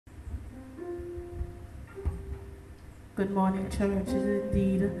Good morning, church. It is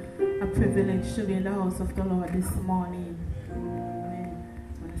indeed a privilege to be in the house of the Lord this morning. Amen.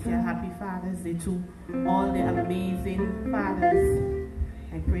 I want to say a happy Father's Day to all the amazing fathers.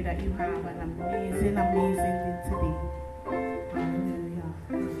 I pray that you have an amazing, amazing day today. Hallelujah.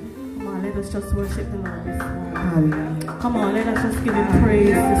 Come on, let us just worship the Lord this morning. Hallelujah. Come on, let us just give him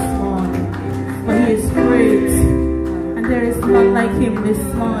praise this morning. For he is great, and there is none like him this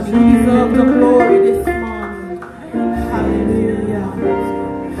morning. He deserves the glory this morning. Hallelujah. Hallelujah.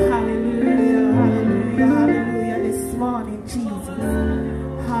 Hallelujah. Hallelujah. This morning, Jesus.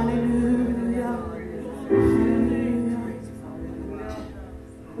 Hallelujah. Hallelujah.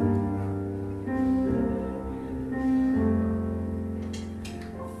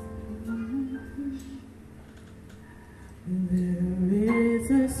 There is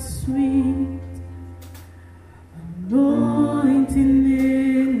a sweet anointing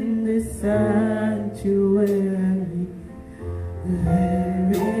in this sanctuary.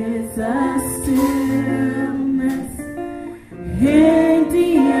 There is a stillness in the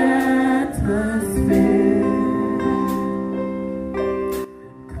atmosphere.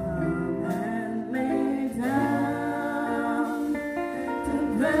 Come and lay down the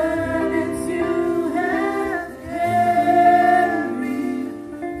burdens you have carried,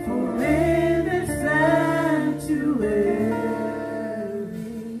 for in the sanctuary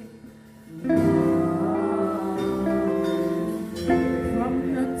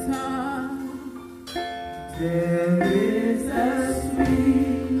there is a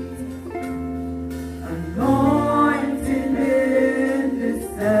sweet anointing in this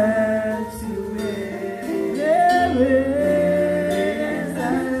sanctuary. There is a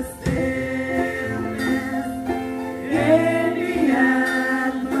stillness in the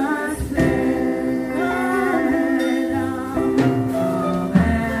atmosphere. Come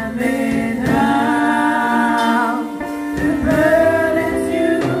and lay down the burdens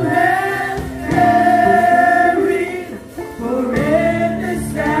you have carried, for in the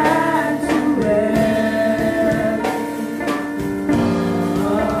sanctuary,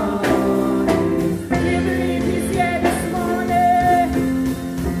 we believe he's here this morning.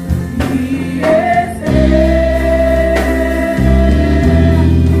 He is here.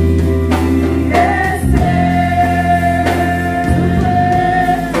 He is here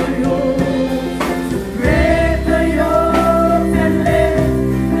to break the yoke and lift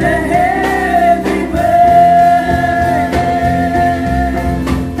the heavy burden.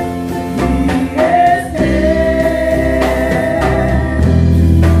 He is here.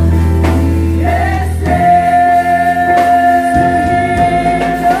 He is to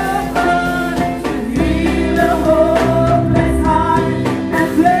heal the hopeless heart and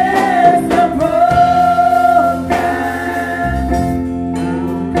bless the broken.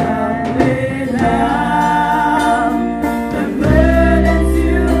 Come lay down the burdens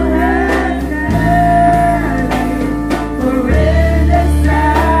you have carried, for in the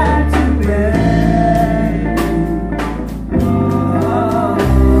sanctuary, all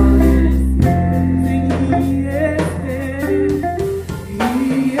is here. He is here.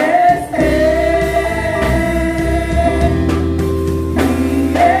 He is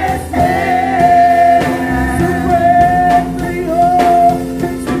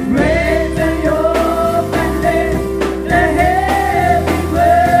to break the yoke and lift the heavy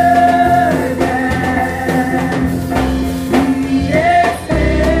burden. He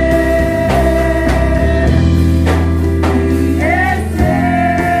is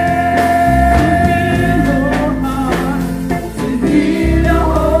to heal the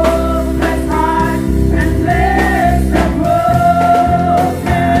hopeless heart and bless the broken.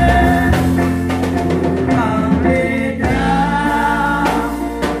 Come lay down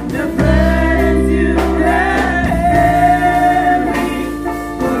the burdens you have carried,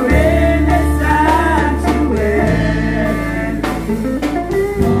 for in the sanctuary,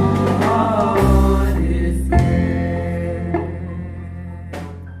 God is here.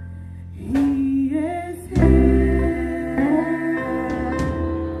 He is here.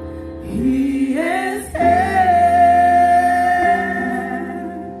 He is here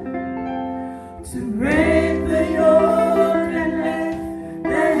to break the yoke and lift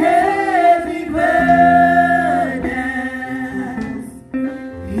the heavy burdens.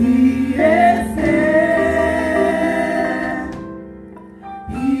 He is here.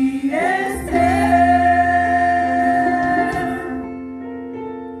 He is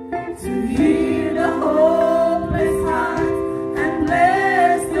to heal the hopeless heart and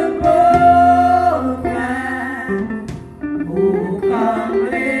bless the broken. Oh, come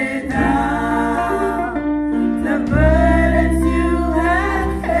lay down the burdens you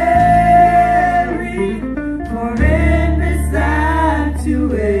have carried, for in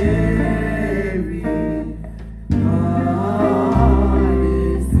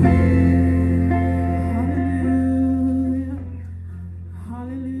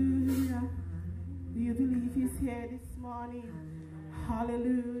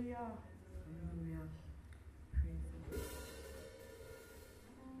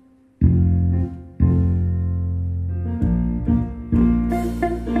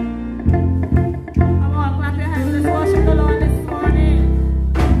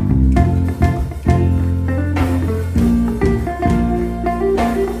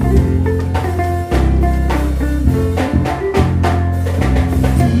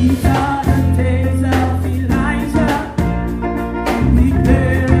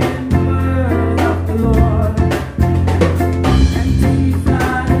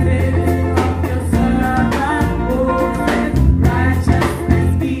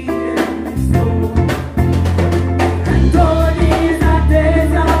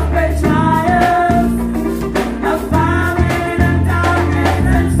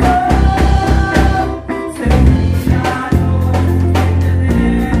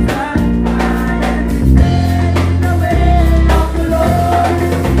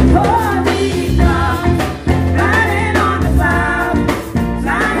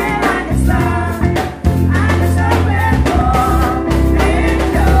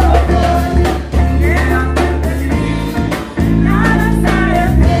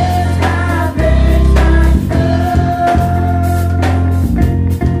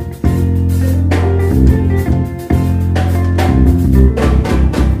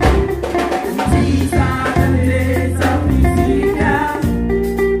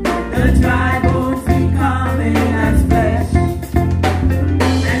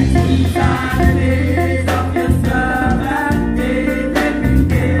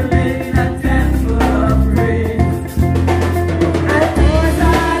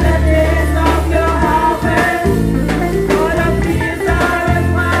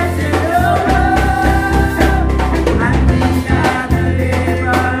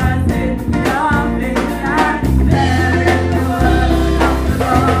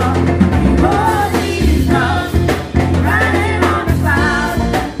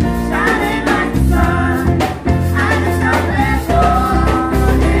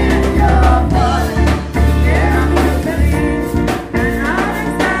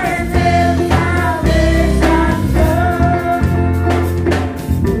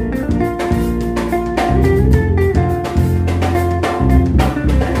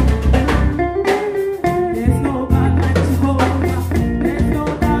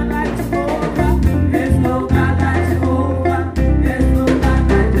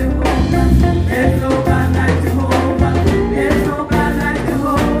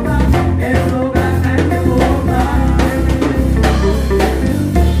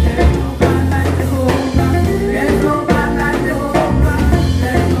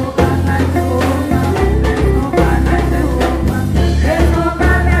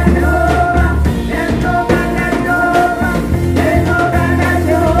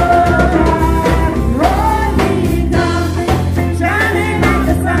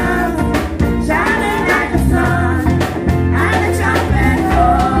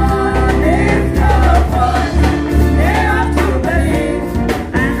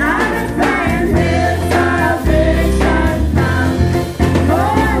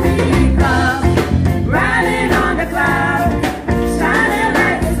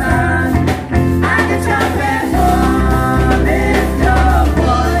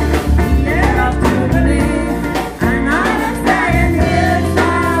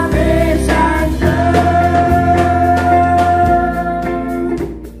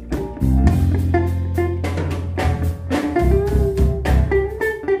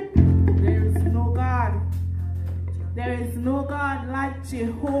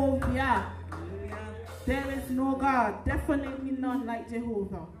Jehovah. There is no God, definitely none like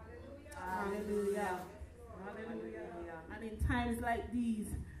Jehovah. Hallelujah. Hallelujah. And in times like these,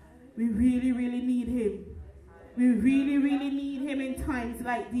 we really, really need him. We really, really need him in times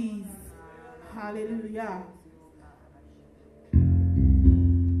like these. Hallelujah.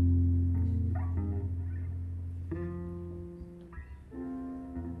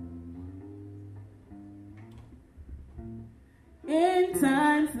 In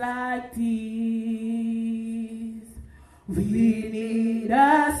times like these, we need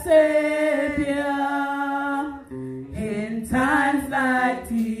a Savior. In times like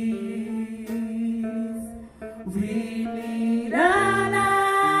these, we need an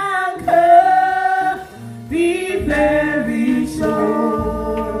anchor. Be very sure.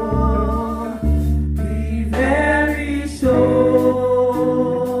 Be very sure.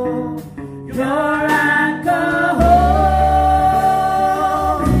 Your anchor.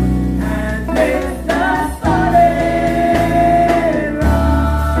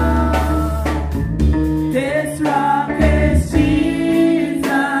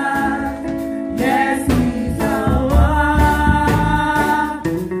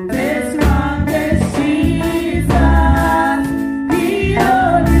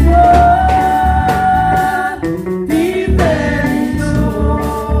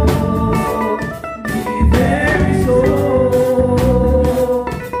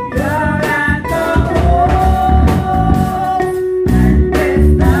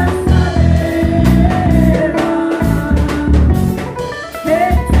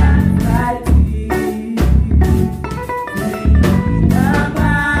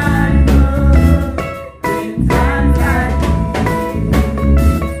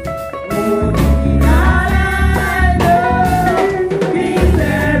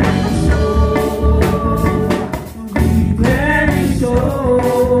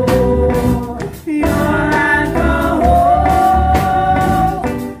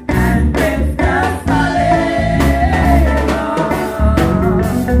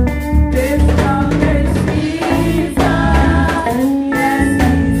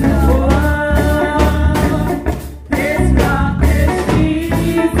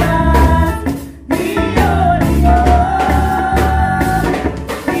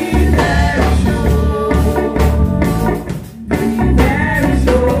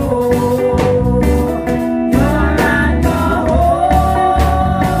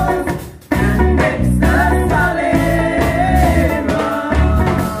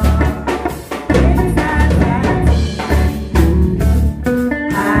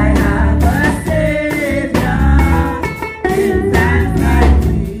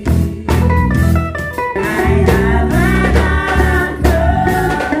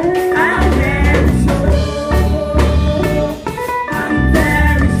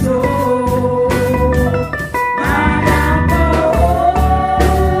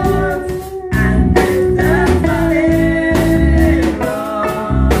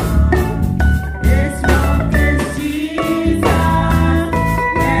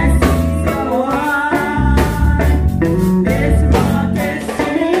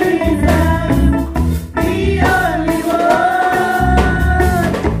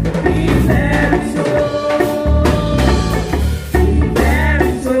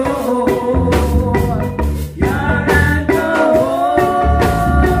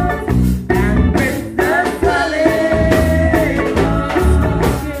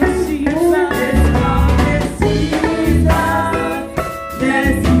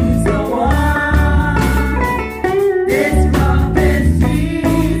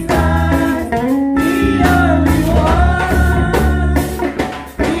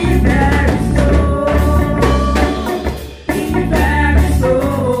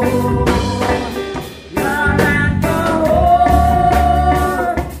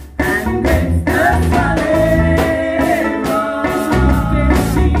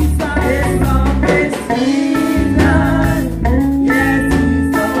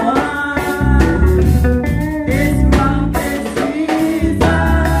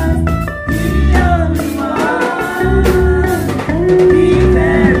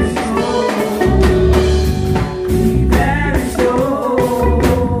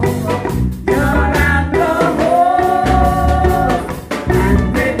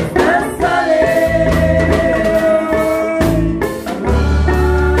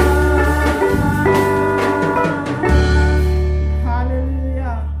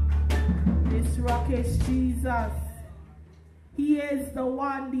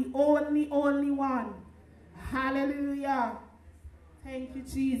 the only one. Hallelujah. Thank you,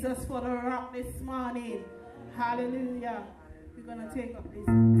 Jesus, for the rock this morning. Hallelujah. We're going to take up this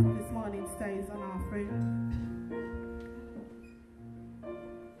morning's tithes and offering.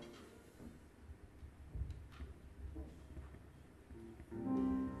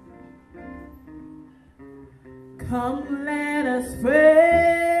 Come, let us praise.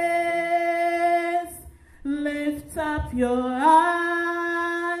 Lift up your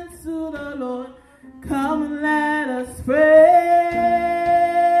hands to the Lord. Come, let us praise.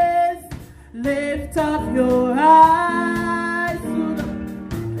 Lift up your eyes to the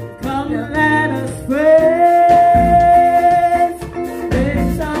Lord. Come, let us praise.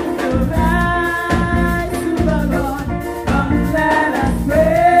 Lift up your eyes to the Lord. Come, let us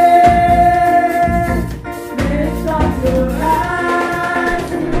praise.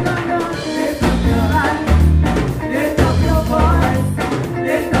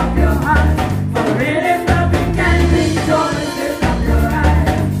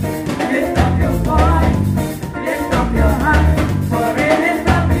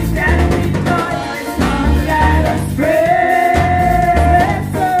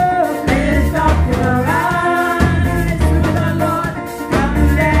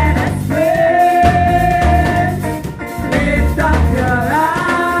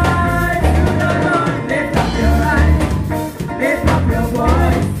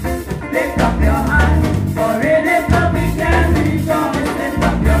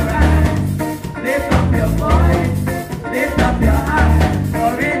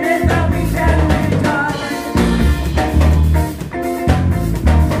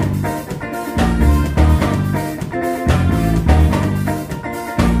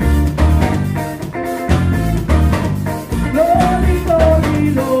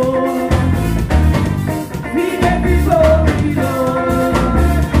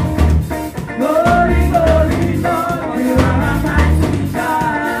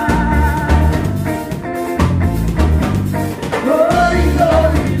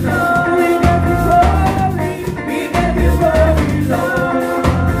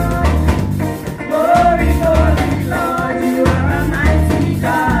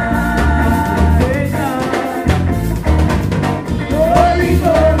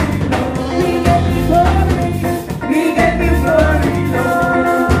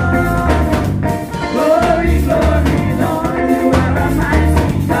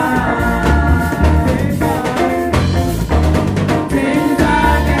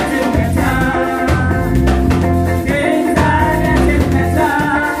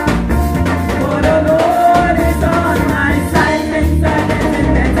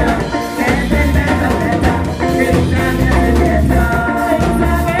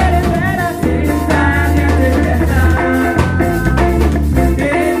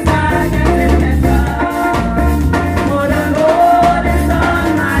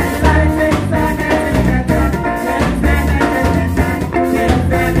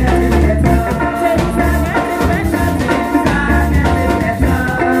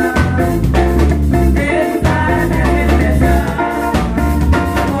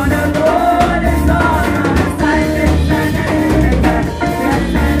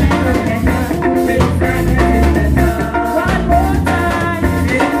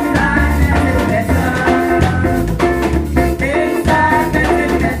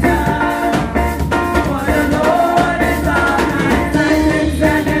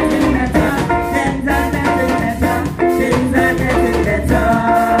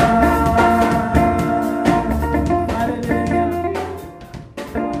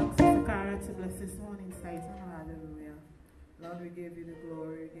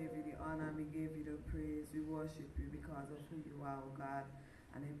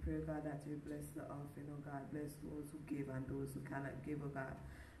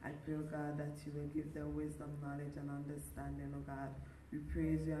 You will give them wisdom, knowledge, and understanding, oh God. We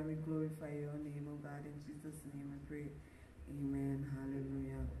praise you and we glorify your name, oh God. In Jesus' name we pray. Amen.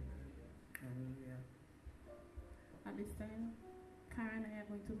 Hallelujah. Hallelujah. At this time, Karen and I are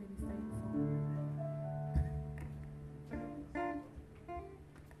going to minister in song.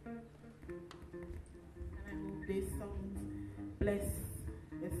 And I hope this song bless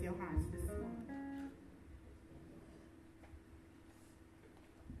your hearts this morning.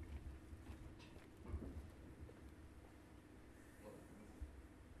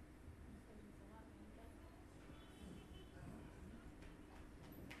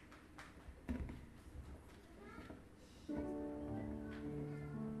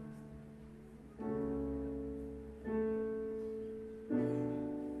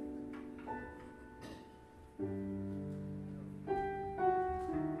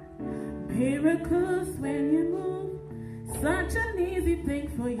 Miracles when you move, such an easy thing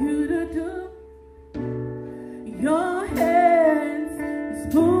for you to do. Your hands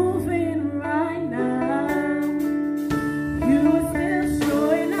is moving right now. You are still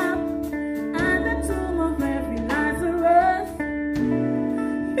showing up at the tomb of every Nazareth.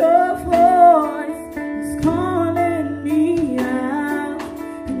 Your voice is calling me out,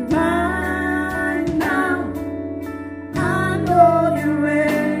 and right now I know you're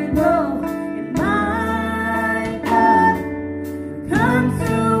able. And my God, come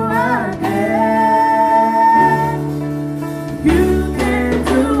to again. You can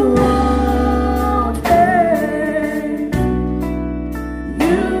do all things.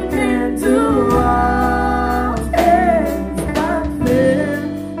 You can do all things but fail.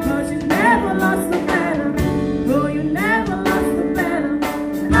 'Cause you never lost the battle. No, you never lost the battle.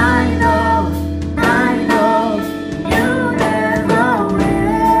 And I know you never will.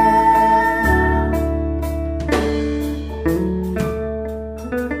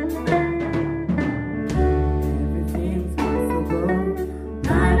 Everything's possible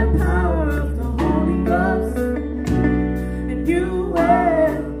by the power of the Holy Ghost. And you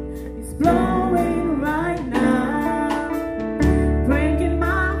will is blowing right now, breaking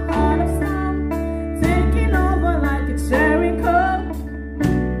my heart of stone, taking over like a Jericho.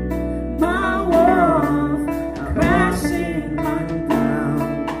 My walls are crashing right down,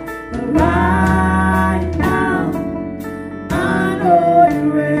 but right now I know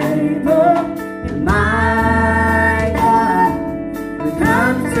you're able, and my God will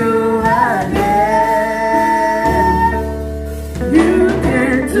come to again. You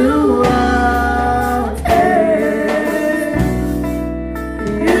can do all things.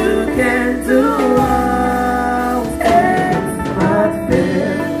 You can do all things but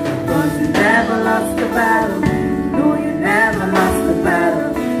fail. 'Cause you never lost the battle. No, you never lost the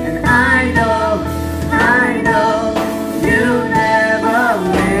battle. And I know you never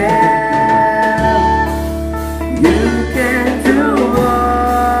will. You can do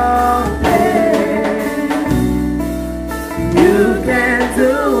all things. You can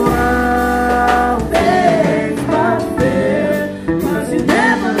do all things but fail. 'Cause you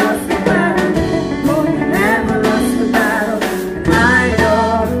never lost the battle. No, you never lost the battle.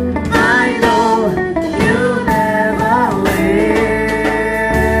 And I know you never will.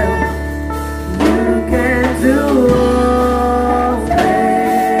 You can do all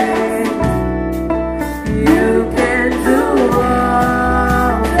things. You can do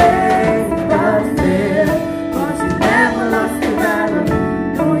all things but fail. 'Cause you never lost the battle.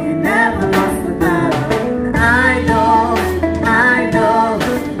 No, you never lost the battle. And I know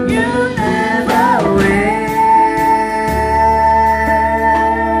you never will.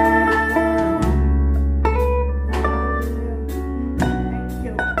 Thank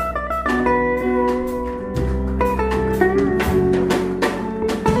you.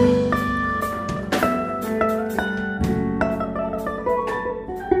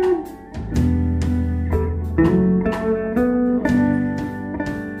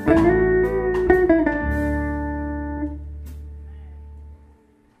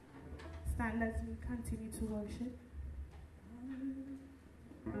 Stand as we continue to worship.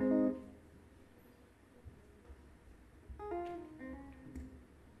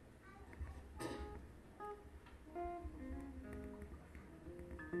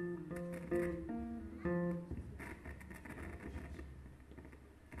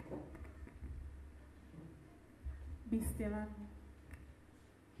 Be still and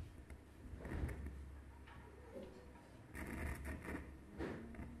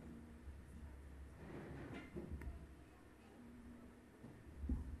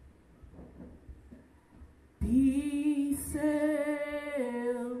be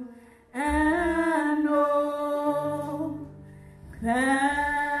still and know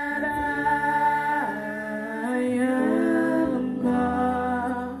that I am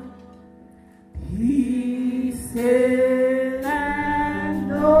God. Be still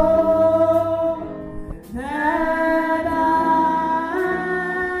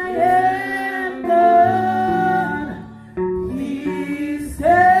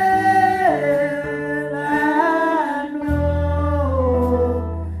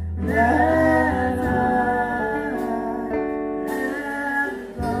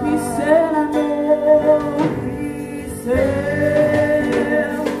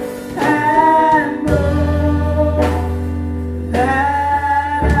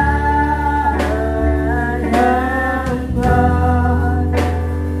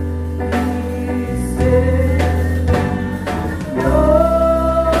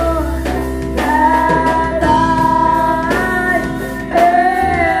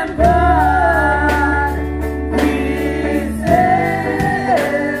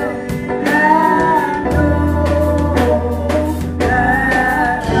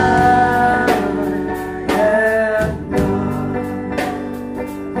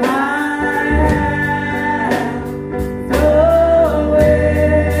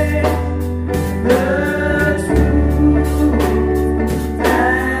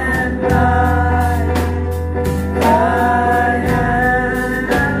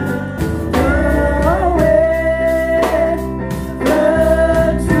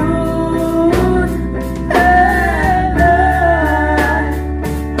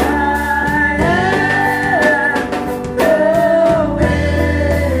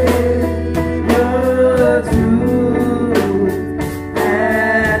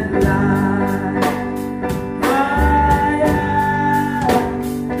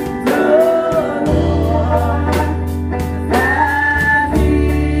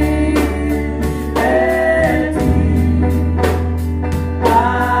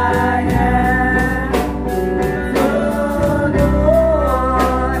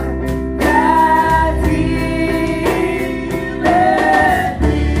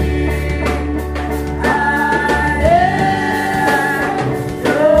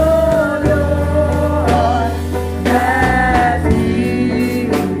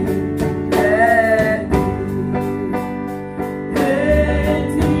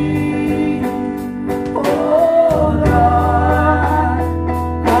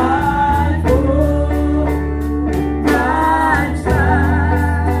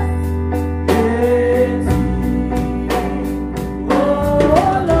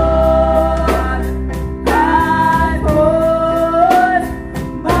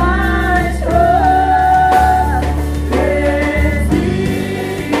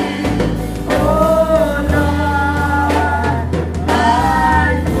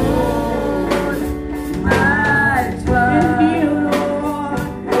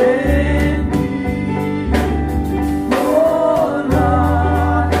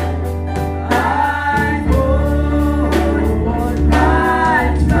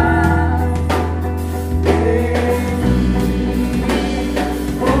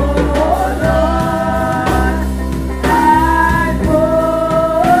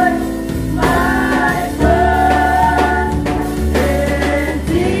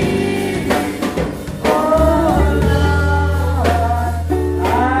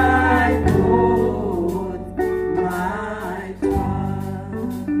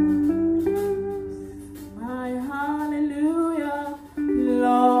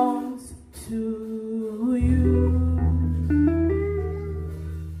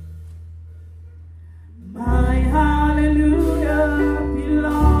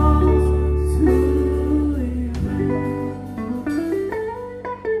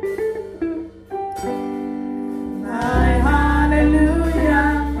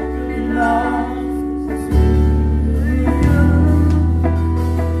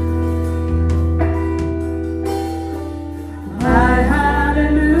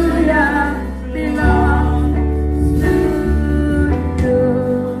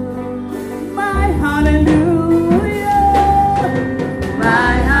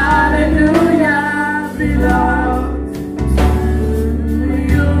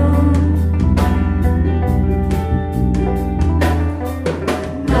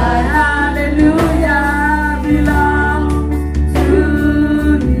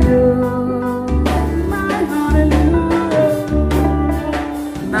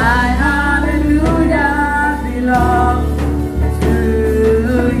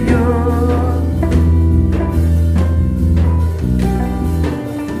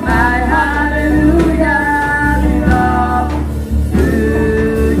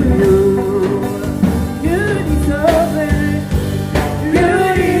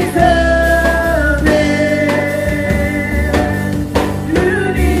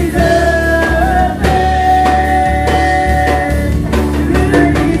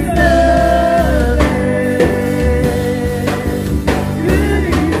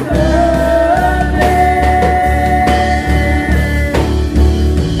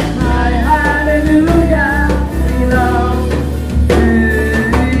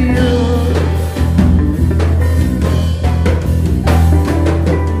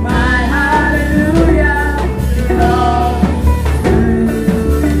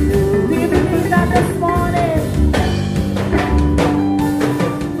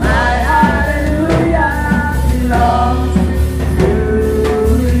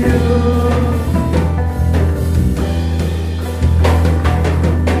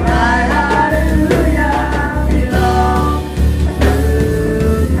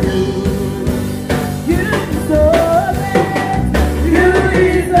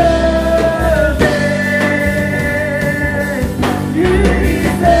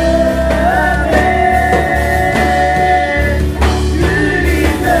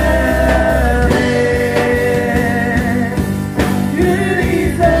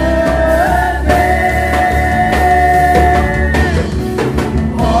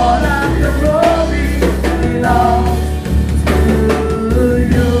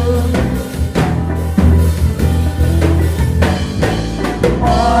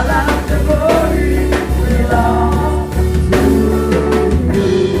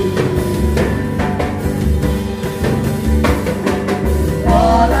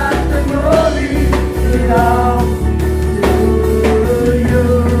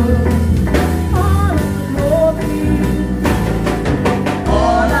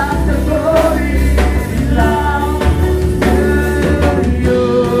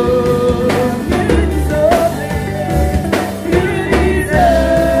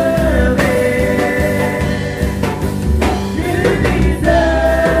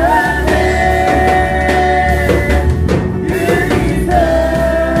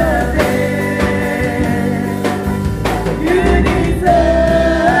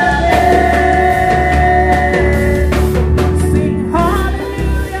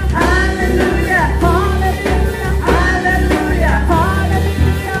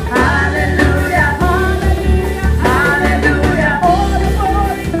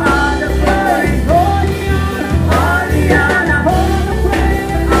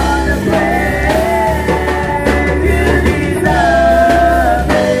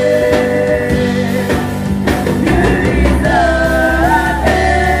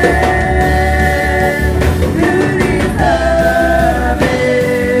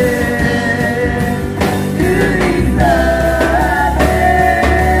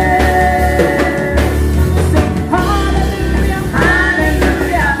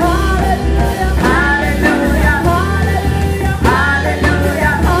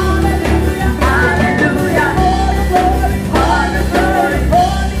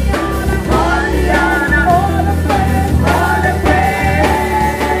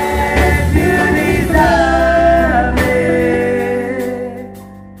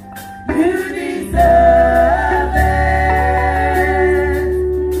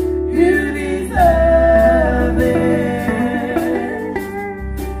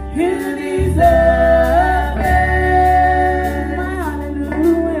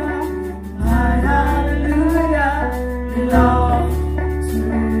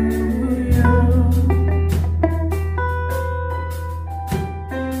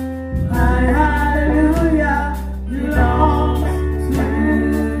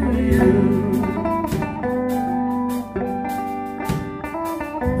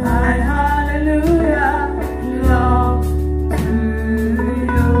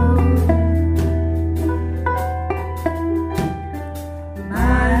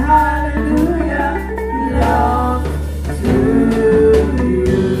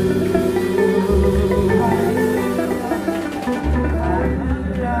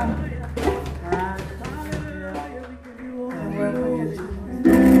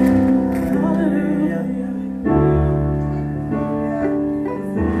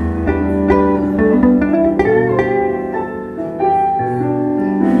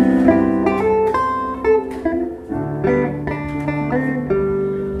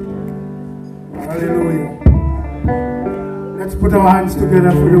our hands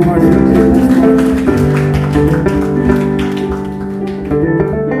together for the worship.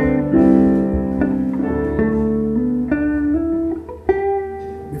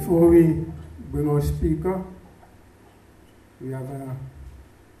 Before we bring our speaker, we have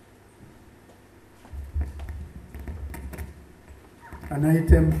an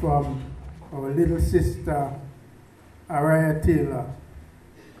item from our little sister, Ariah Taylor.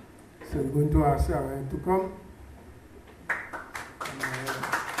 So we're going to ask Ariah to come.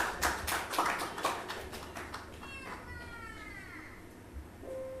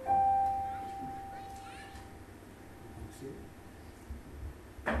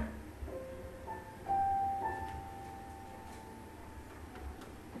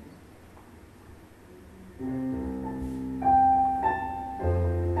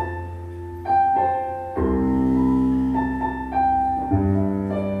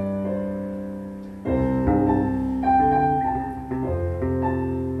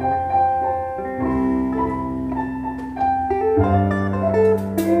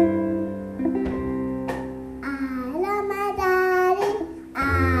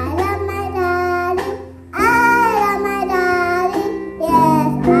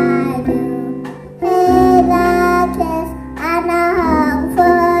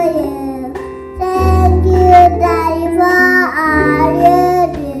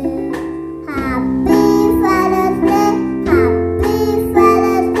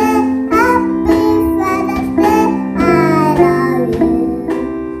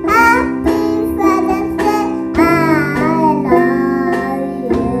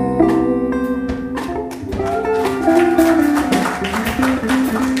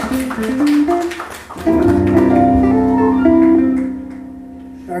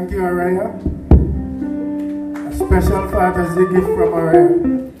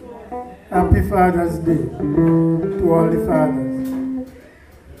 Father's Day to all the fathers.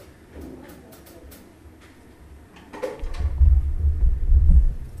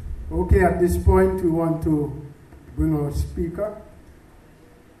 Okay, at this point we want to bring our speaker,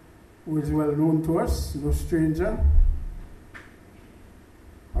 who is well known to us, no stranger,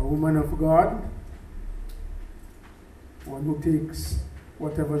 a woman of God, one who takes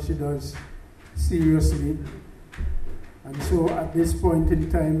whatever she does seriously. And so at this point in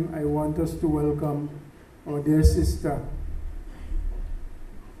time, I want us to welcome our dear sister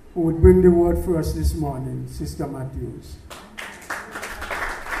who would bring the word for us this morning, Sister Matthews.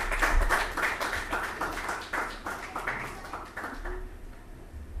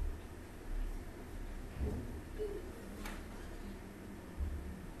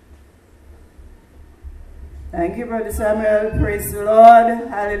 Thank you, Brother Samuel. Praise the Lord.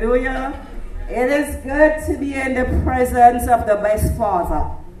 Hallelujah. It is good to be in the presence of the best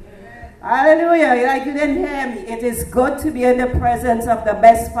Father. Amen. Hallelujah. Like you didn't hear me. It is good to be in the presence of the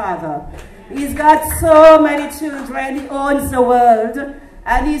best Father. He's got so many children. He owns the world.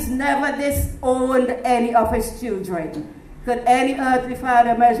 And he's never disowned any of his children. Could any earthly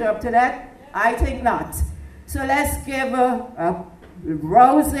father measure up to that? I think not. So let's give a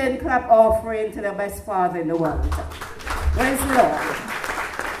rousing clap offering to the best Father in the world. Praise the Lord.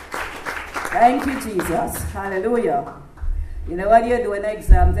 Thank you, Jesus. Hallelujah. You know, when you're doing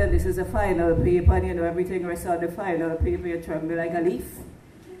exams and this is a final paper, and you know everything rests on the final paper, you tremble like a leaf.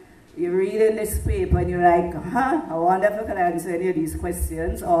 You're reading this paper and you're like, I wonder if I can answer any of these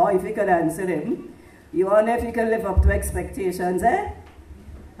questions, or if you could answer them. You wonder if you can live up to expectations, eh?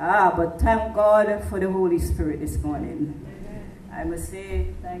 But thank God for the Holy Spirit this morning. I must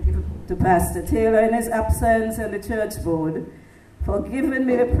say thank you to Pastor Taylor in his absence and the church board for giving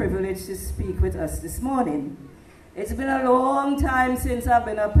me the privilege to speak with us this morning. It's been a long time since I've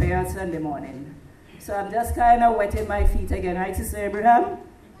been up here Sunday morning. So I'm just kind of wetting my feet again, right, Sister Abraham?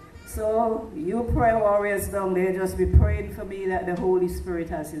 So you prayer warriors down there, just be praying for me that the Holy Spirit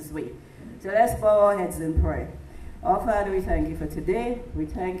has his way. So let's bow our heads and pray. Our Father, we thank you for today. We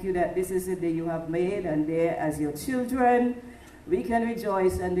thank you that this is the day you have made, and there as your children, we can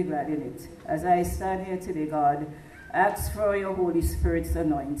rejoice and be glad in it. As I stand here today, God, ask for your Holy Spirit's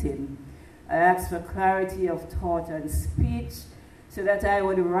anointing. I ask for clarity of thought and speech so that I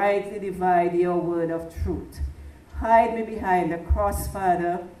would rightly divide your word of truth. Hide me behind the cross,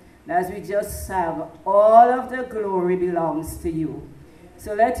 Father, and as we just serve, all of the glory belongs to you.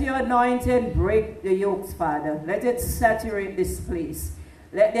 So let your anointing break the yokes, Father. Let it saturate this place.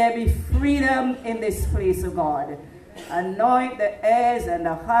 Let there be freedom in this place, O God. Anoint the ears and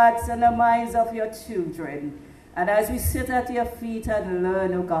the hearts and the minds of your children. And as we sit at your feet and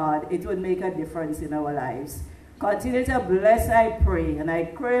learn, oh God, it would make a difference in our lives. Continue to bless, I pray, and I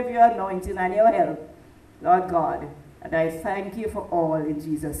crave your anointing and your help, Lord God. And I thank you for all in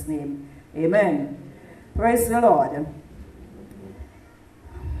Jesus' name. Amen. Praise the Lord.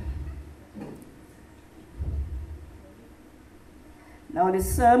 Now the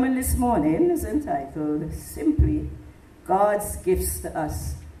sermon this morning is entitled simply God's Gifts to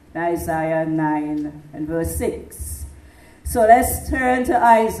Us, Isaiah 9 and verse 6. So let's turn to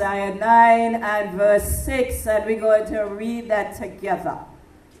Isaiah 9 and verse 6, and we're going to read that together.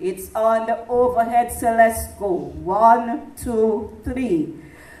 It's on the overhead, so let's go. 1, 2, 3.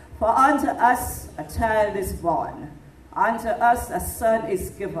 For unto us a child is born, unto us a son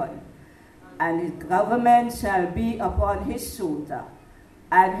is given, and his government shall be upon his shoulder,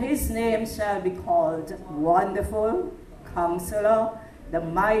 and his name shall be called Wonderful, Counselor, the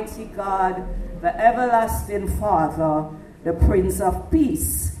Mighty God, the Everlasting Father, the Prince of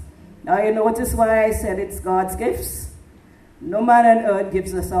Peace. Now you notice why I said it's God's gifts? No man on earth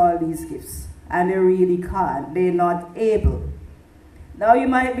gives us all these gifts, and they really can't. They're not able. Now you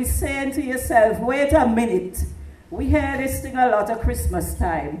might be saying to yourself, wait a minute. We hear this thing a lot at Christmas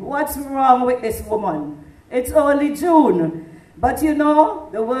time. What's wrong with this woman? It's only June. But you know,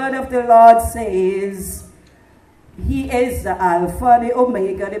 the word of the Lord says, he is the Alpha, the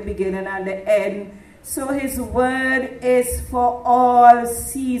Omega, the beginning and the end. So his word is for all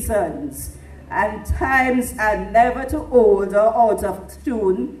seasons. And times are never too old or out of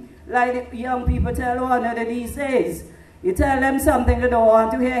tune. Like the young people tell one another these days. You tell them something they don't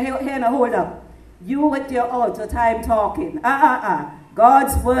want to hear. Here, now, hold up. You with your altar time talking.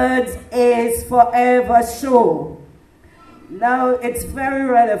 God's words is forever sure. Now, it's very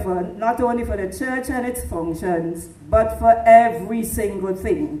relevant, not only for the church and its functions, but for every single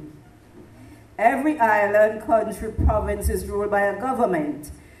thing. Every island, country, province is ruled by a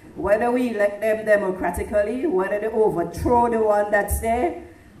government. Whether we elect them democratically, whether they overthrow the one that's there,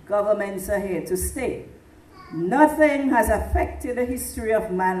 governments are here to stay. Nothing has affected the history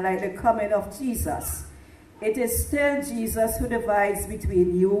of man like the coming of Jesus. It is still Jesus who divides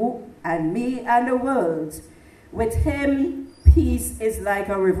between you and me and the world. With him, peace is like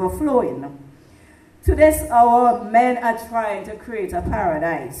a river flowing. To this hour, men are trying to create a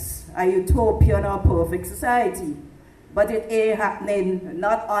paradise, a utopian or perfect society. But it ain't happening,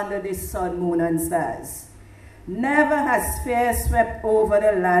 not under the sun, moon, and stars. Never has fear swept over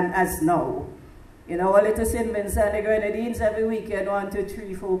the land as now. In our little St. Vincent and the Grenadines, every weekend, 1, 2,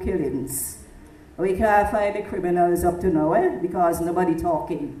 3, 4 killings. We can't find the criminals up to now, because nobody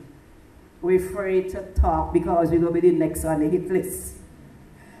talking. We're afraid to talk because we're going to be the next on the hit list.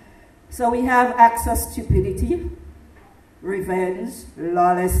 So we have acts of stupidity, revenge,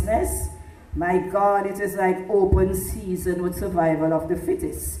 lawlessness. My God, it is like open season with survival of the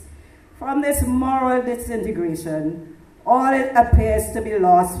fittest. From this moral disintegration, all it appears to be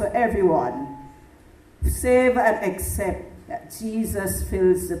lost for everyone, save and accept that Jesus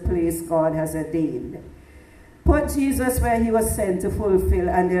fills the place God has ordained. Put Jesus where he was sent to fulfill,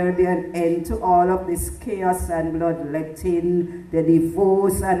 and there will be an end to all of this chaos and bloodletting, the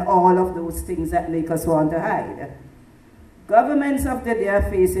divorce, and all of those things that make us want to hide. Governments of the day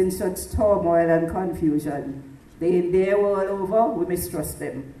are facing such turmoil and confusion. They in their world over, we mistrust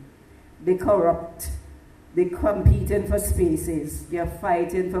them. They corrupt. They're competing for spaces. They're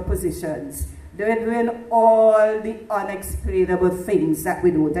fighting for positions. They're doing all the unexplainable things that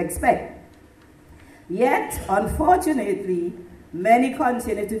we don't expect. Yet, unfortunately, many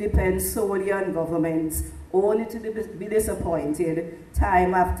continue to depend solely on governments, only to be disappointed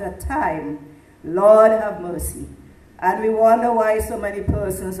time after time. Lord have mercy. And we wonder why so many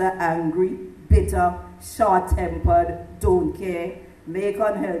persons are angry, bitter, short-tempered, don't care, make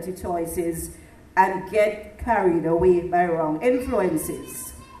unhealthy choices, and get carried away by wrong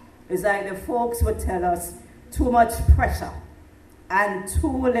influences. It's like the folks would tell us, too much pressure and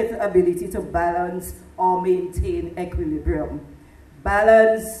too little ability to balance or maintain equilibrium.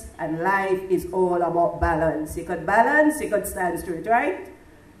 Balance and life is all about balance. You could balance, you could stand straight, right?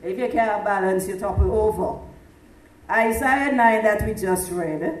 If you can't balance, you topple over. Isaiah 9 that we just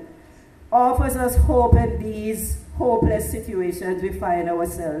read offers us hope in these hopeless situations we find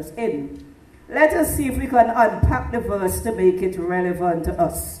ourselves in. Let us see if we can unpack the verse to make it relevant to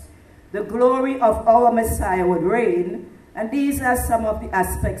us. The glory of our Messiah would reign, and these are some of the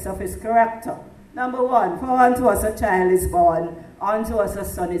aspects of his character. Number 1, for unto us a child is born, unto us a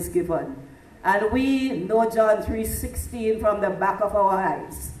son is given. And we know John 3:16 from the back of our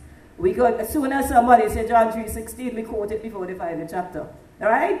eyes. We could, as soon as somebody says John 3:16, we quote it before they find the chapter. All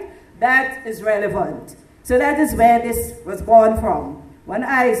right? That is relevant. So that is where this was born from. When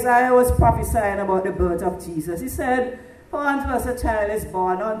Isaiah was prophesying about the birth of Jesus, he said, for unto us a child is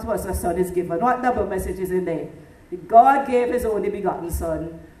born, unto us a son is given. What double message is in there? God gave his only begotten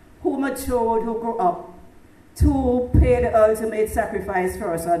Son, who matured, who grew up, to pay the ultimate sacrifice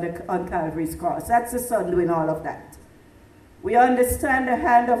for us on Calvary's cross. That's the Son doing all of that. We understand the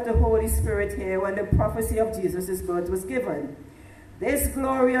hand of the Holy Spirit here when the prophecy of Jesus' birth was given. This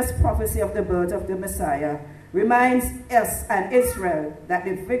glorious prophecy of the birth of the Messiah reminds us and Israel that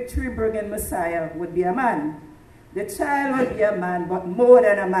the victory-bringing Messiah would be a man. The child would be a man, but more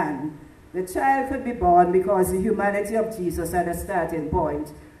than a man. The child could be born because the humanity of Jesus had a starting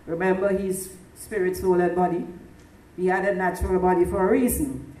point. Remember, he's spirit, soul, and body. He had a natural body for a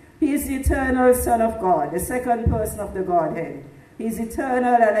reason. He is the eternal Son of God, the second person of the Godhead. He is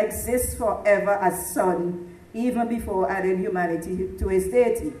eternal and exists forever as Son, even before adding humanity to his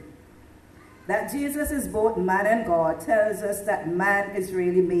deity. That Jesus is both man and God tells us that man is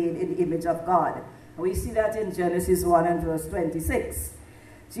really made in the image of God. We see that in Genesis 1 and verse 26.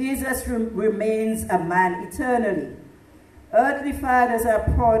 Jesus remains a man eternally. Earthly fathers are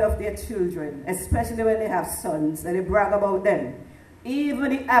proud of their children, especially when they have sons, and they brag about them. Even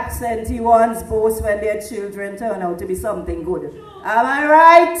the absentee ones boast when their children turn out to be something good. Am I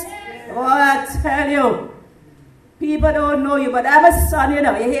right? Oh, I tell you, people don't know you, but I'm a son, you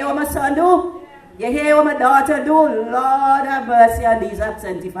know. You hear what my son do? You hear what my daughter do? Lord have mercy on these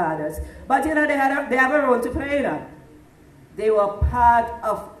absentee fathers. But you know, they have a role to play, you know. They were part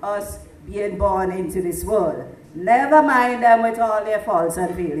of us being born into this world. Never mind them with all their faults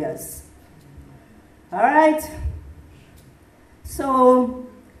and failures. All right? So,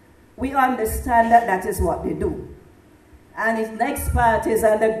 we understand that that is what they do. And his next part is,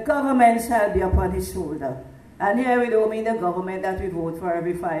 and the government shall be upon his shoulder. And here we don't mean the government that we vote for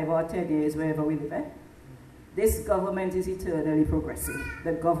every 5 or 10 years, wherever we live. This government is eternally progressive.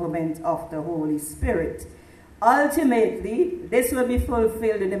 The government of the Holy Spirit. Ultimately, this will be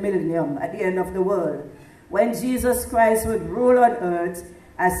fulfilled in the millennium, at the end of the world, when Jesus Christ would rule on earth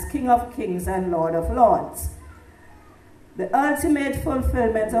as King of Kings and Lord of Lords. The ultimate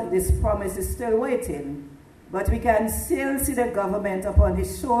fulfillment of this promise is still waiting, but we can still see the government upon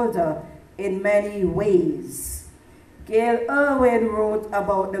his shoulder in many ways. Gail Irwin wrote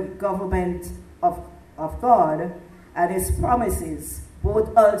about the government of God and his promises,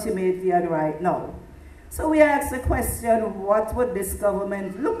 both ultimately and right now. So we ask the question, what would this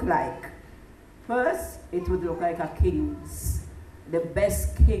government look like? First, it would look like a king's, the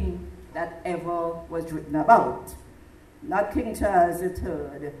best king that ever was written about. Not King Charles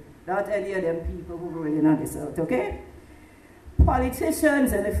III, not any of them people who were ruling on this earth, okay?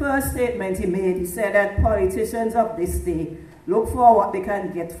 Politicians, in the first statement he made, he said that politicians of this day look for what they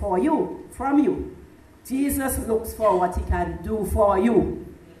can get for you, from you. Jesus looks for what he can do for you,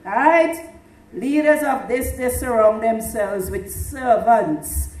 all right? Leaders of this day surround themselves with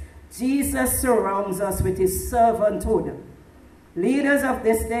servants. Jesus surrounds us with his servanthood. Leaders of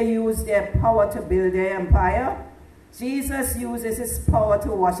this day use their power to build their empire. Jesus uses his power to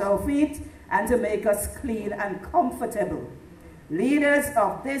wash our feet and to make us clean and comfortable. Leaders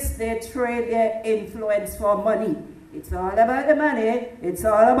of this day trade their influence for money. It's all about the money. It's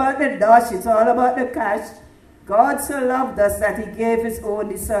all about the dosh. It's all about the cash. God so loved us that he gave his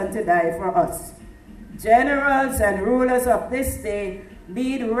only Son to die for us. Generals and rulers of this day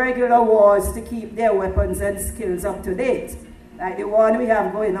lead regular wars to keep their weapons and skills up to date, like the one we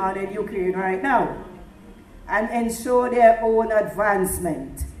have going on in Ukraine right now, and ensure their own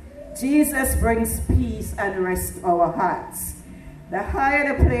advancement. Jesus brings peace and rest to our hearts. The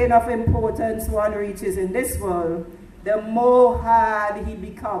higher the plane of importance one reaches in this world, the more hard he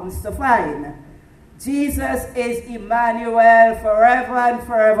becomes to find. Jesus is Emmanuel, forever and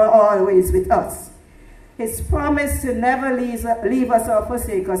forever, always with us. His promise to never leave us or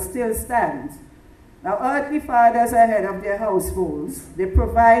forsake us still stands. Now, earthly fathers are head of their households. They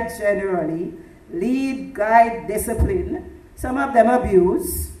provide generally, lead, guide, discipline. Some of them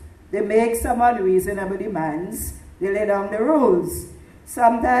abuse. They make some unreasonable demands. They lay down the rules.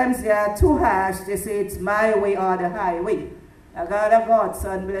 Sometimes they are too harsh. They say it's my way or the highway. A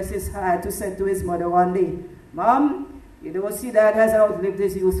godson, bless his heart, to said to his mother one day, Mom, you don't see Dad has outlived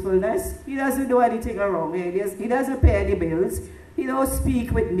his usefulness. He doesn't do anything wrong. He doesn't pay any bills. He don't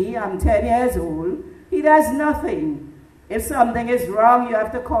speak with me. I'm 10 years old. He does nothing. If something is wrong, you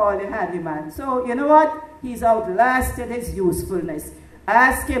have to call the handyman. So, you know what? He's outlasted his usefulness.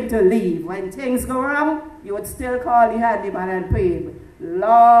 Ask him to leave. When things go wrong, you would still call the handyman and pay him.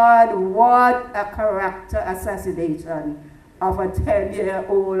 Lord, what a character assassination of a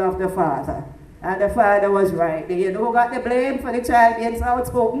 10-year-old of the father. And the father was right. You know who got the blame for the child being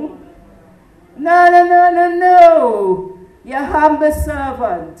outspoken? No. Your humble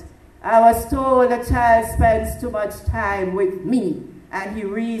servant. I was told the child spends too much time with me, and he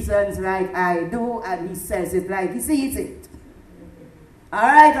reasons like I do, and he says it like he sees it. All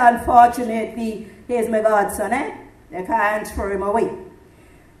right, unfortunately, here's my godson, They can't throw him away.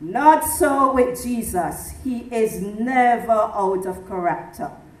 Not so with Jesus. He is never out of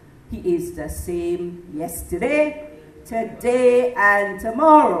character. He is the same yesterday, today, and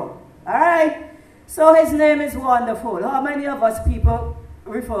tomorrow. All right? So his name is Wonderful. How many of us people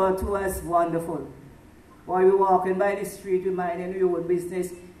refer to as wonderful? While we're walking by the street, we minding your own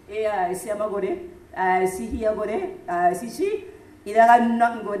business. Hey, I see him go there. I see here go there. I see she. He don't got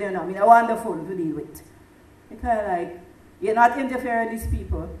nothing go there now. He's wonderful to deal with. It's kind of like, you're not interfering with these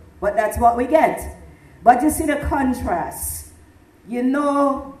people, but that's what we get. But you see the contrast. You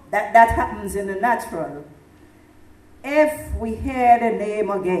know that that happens in the natural. If we hear the name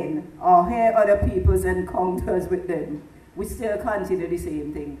again, or hear other people's encounters with them, we still continue the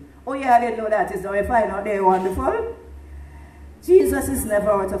same thing. Oh yeah, I didn't know that. Is now we find out they're wonderful. Jesus is never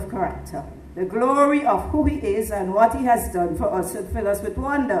out of character. The glory of who he is and what he has done for us should fill us with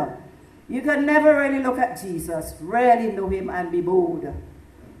wonder. You can never really look at Jesus, really know him and be bold.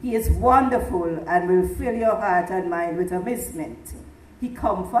 He is wonderful and will fill your heart and mind with amazement. He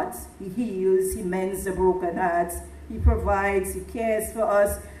comforts, he heals, he mends the broken hearts, he provides, he cares for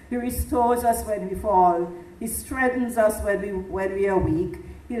us, he restores us when we fall, he strengthens us when we are weak,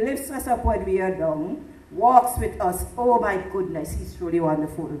 he lifts us up when we are down, walks with us. Oh my goodness, he's truly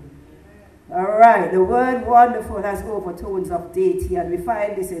wonderful. All right, the word wonderful has overtones of deity, and we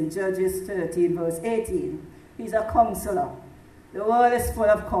find this in Judges 13, verse 18. He's a counselor. The world is full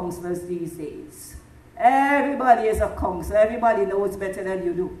of counselors these days. Everybody is a counselor. Everybody knows better than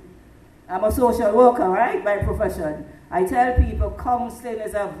you do. I'm a social worker, right, by profession. I tell people counseling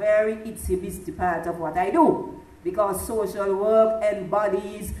is a very itsy-bitsy part of what I do, because social work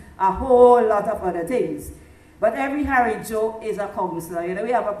embodies a whole lot of other things. But every Harry Joe is a counselor. You know,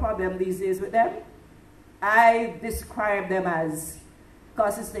 we have a problem these days with them. I describe them as,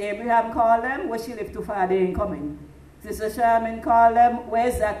 because Sister Abraham called them, where she lived too far, they ain't coming. Sister Sherman called them,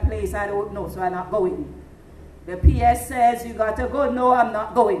 where's that place? I don't know, so I'm not going. The PS says, you got to go. No, I'm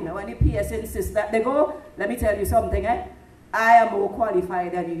not going. When the PS insists that they go, let me tell you something, I am more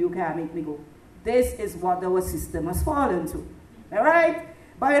qualified than you. You can't make me go. This is what our system has fallen to. All right?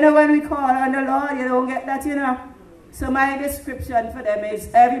 But you know, when we call on the Lord, you don't get that, you know. So my description for them is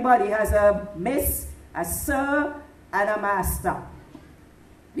everybody has a miss, a sir, and a master.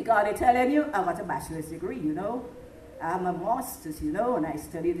 Because they're telling you, I got a bachelor's degree, you know. I'm a master's, you know, and I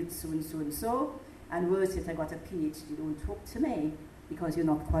studied it so and so and so. And worse yet, I got a PhD. Don't talk to me because you're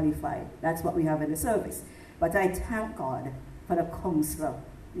not qualified. That's what we have in the service. But I thank God for the counselor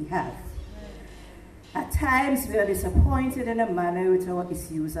we have. At times, we are disappointed in the manner which our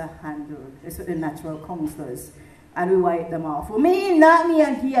issues are handled. It's with the natural counselors. And we wipe them off. For me, not me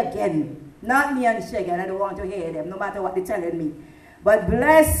and he again. Not me and she again. I don't want to hear them, no matter what they're telling me. But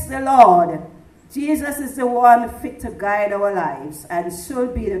bless the Lord. Jesus is the one fit to guide our lives and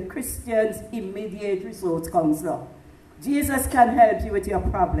should be the Christian's immediate resource counselor. Jesus can help you with your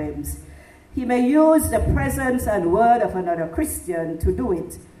problems. He may use the presence and word of another Christian to do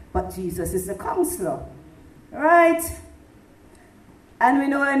it, but Jesus is the counselor. Right? And we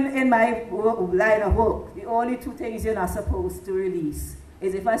know in my line of work, the only two things you're not supposed to release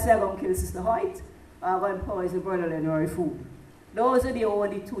is if I say I'm going to kill Sister Hoyte, or I'm going to poison Brother Lenore food. Those are the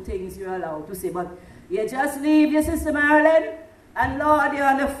only two things you're allowed to say. But you just leave your Sister Marilyn, and Lord, they're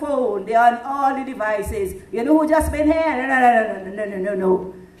on the phone, they're on all the devices. You know who just been here?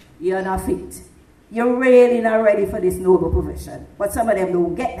 No. You're not fit. You're really not ready for this noble profession. But some of them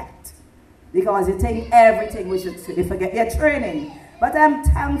don't get that. Because they think everything we should say. They forget their training. But I'm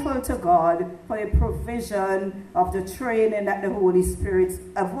thankful to God for the provision of the training that the Holy Spirit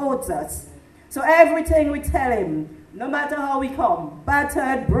affords us. So everything we tell him, no matter how we come,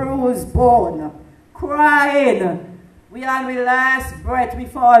 battered, bruised, born, crying, we on our last breath, we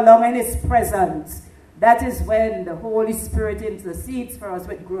fall long in his presence. That is when the Holy Spirit intercedes for us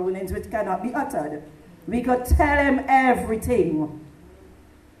with groanings which cannot be uttered. We could tell him everything.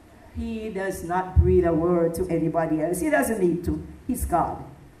 He does not breathe a word to anybody else. He doesn't need to. He's God.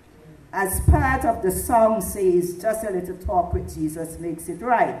 As part of the song says, just a little talk with Jesus makes it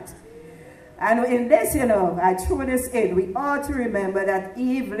right. And in this, you know, I threw this in, we ought to remember that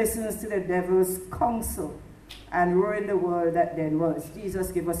Eve listens to the devil's counsel and ruined the world that then was.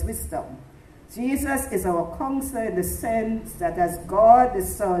 Jesus gave us wisdom. Jesus is our counselor in the sense that as God the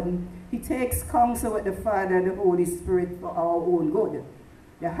Son, he takes counsel with the Father and the Holy Spirit for our own good.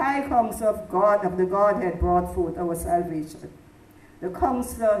 The high counsel of God, of the Godhead, brought forth our salvation. The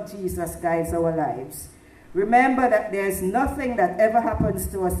Counselor of Jesus guides our lives. Remember that there is nothing that ever happens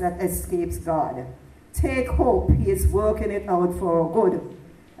to us that escapes God. Take hope. He is working it out for our good.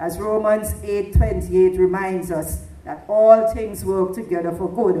 As Romans 8:28 reminds us that all things work together for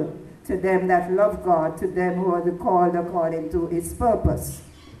good to them that love God, to them who are called according to his purpose.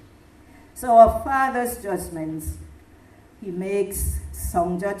 So our Father's judgments, he makes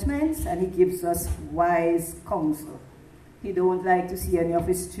some judgments and he gives us wise counsel. He don't like to see any of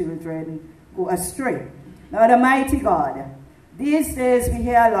his children go astray. Now the mighty God, these days we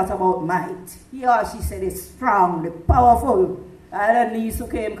hear a lot about might. He or she said it's strong, the powerful. I had a niece who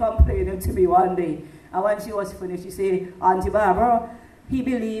came complaining to me one day, and when she was finished, she said, Auntie Barbara, he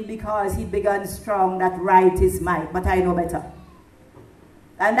believed because he big and strong that right is might, but I know better.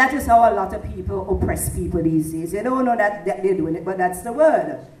 And that is how a lot of people oppress people these days. They don't know that they're doing it, but that's the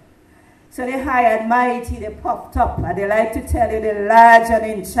word. So they high and mighty, they puffed up, and they like to tell you they're large and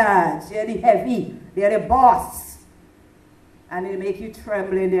in charge, they're the heavy, they're the boss. And they make you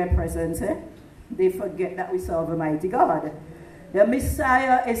tremble in their presence. They forget that we serve a mighty God. The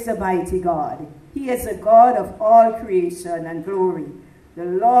Messiah is the mighty God. He is the God of all creation and glory, the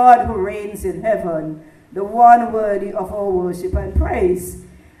Lord who reigns in heaven, the one worthy of our worship and praise.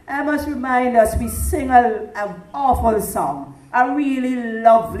 I must remind us, we sing an awful song, a really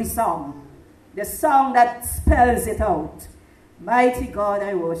lovely song, the song that spells it out. Mighty God,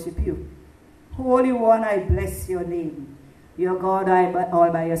 I worship you. Holy One, I bless your name. You're God all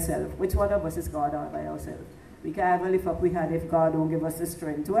by yourself. Which one of us is God all by ourselves? We can't ever lift up we hand if God don't give us the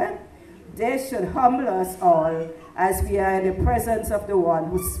strength to it. This should humble us all as we are in the presence of the one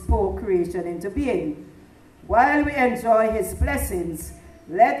who spoke creation into being. While we enjoy his blessings,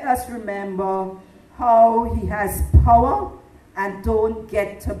 let us remember how he has power and don't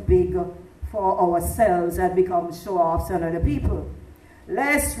get too big for ourselves and become show-offs on other people.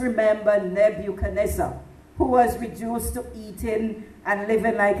 Let's remember Nebuchadnezzar, who was reduced to eating and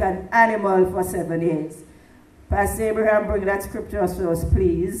living like an animal for 7 years. Pastor Abraham, bring that scripture to us,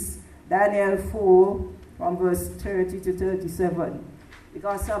 please. Daniel 4, from verse 30 to 37.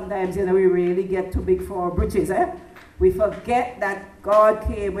 Because sometimes, we really get too big for our britches, We forget that God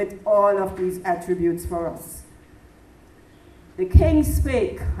came with all of these attributes for us. The king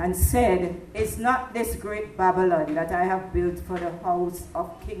spake and said, is not this great Babylon that I have built for the house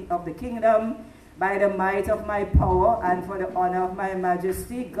of the kingdom by the might of my power and for the honor of my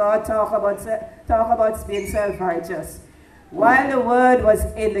majesty? God talk about being self-righteous. While the word was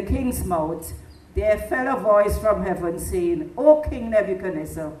in the king's mouth, there fell a voice from heaven saying, O King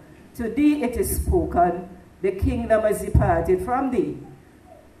Nebuchadnezzar, to thee it is spoken, the kingdom is departed from thee.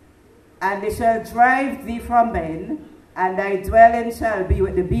 And they shall drive thee from men, and thy dwelling shall be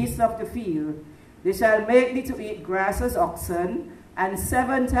with the beasts of the field. They shall make thee to eat grass as oxen, and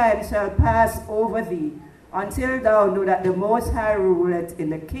 7 times shall pass over thee, until thou know that the Most High ruleth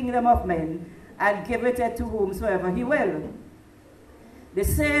in the kingdom of men, and giveth it to whomsoever he will. The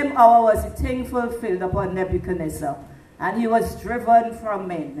same hour was the thing fulfilled upon Nebuchadnezzar, and he was driven from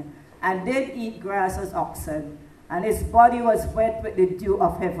men, and did eat grass as oxen, and his body was wet with the dew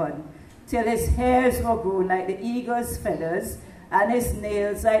of heaven, till his hairs were grown like the eagle's feathers, and his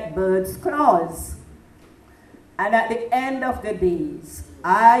nails like birds' claws. And at the end of the days,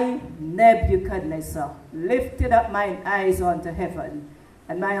 I, Nebuchadnezzar, lifted up mine eyes unto heaven,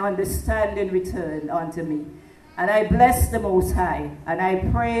 and my understanding returned unto me. And I blessed the Most High, and I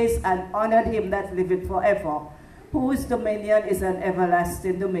praised and honored him that liveth forever, whose dominion is an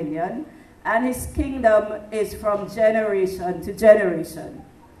everlasting dominion, and his kingdom is from generation to generation.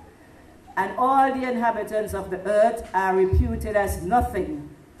 And all the inhabitants of the earth are reputed as nothing,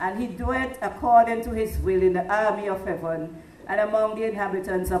 and he doeth according to his will in the army of heaven, and among the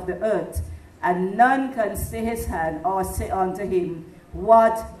inhabitants of the earth. And none can stay his hand, or say unto him,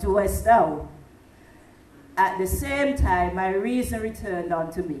 What doest thou? At the same time my reason returned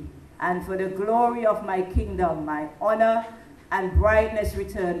unto me, and for the glory of my kingdom my honor and brightness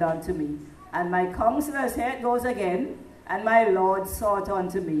returned unto me. And my counselors, here it goes again, and my Lord sought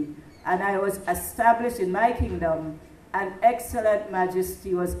unto me, and I was established in my kingdom, and excellent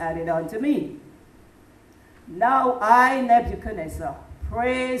majesty was added unto me. Now I, Nebuchadnezzar,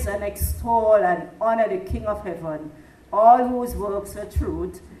 praise and extol and honor the King of heaven, all whose works are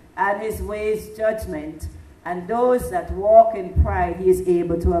truth, and his ways judgment, and those that walk in pride he is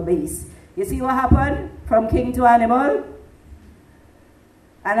able to abase. You see what happened from king to animal?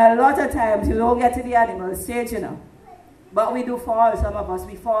 And a lot of times you don't get to the animal stage, But we do fall, some of us.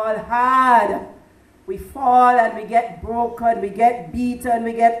 We fall hard. We fall and we get broken, we get beaten,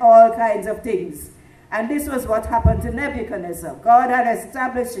 we get all kinds of things. And this was what happened to Nebuchadnezzar. God had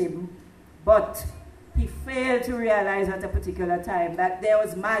established him, but he failed to realize at a particular time that there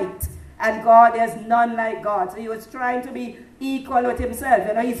was might, and God, there's none like God. So he was trying to be equal with himself.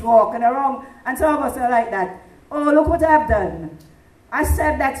 You know, he's walking around, and some of us are like that. Oh, look what I've done. I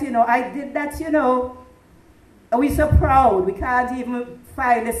said that, you know, I did that, you know. And we're so proud, we can't even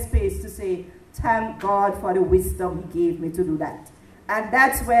find a space to say, thank God for the wisdom he gave me to do that. And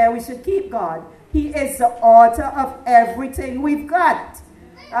that's where we should keep God. He is the author of everything we've got.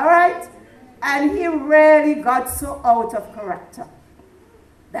 All right? And he really got so out of character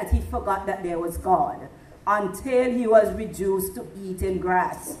that he forgot that there was God until he was reduced to eating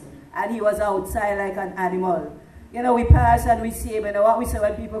grass. And he was outside like an animal. You know, we pass and we see him, you know what we say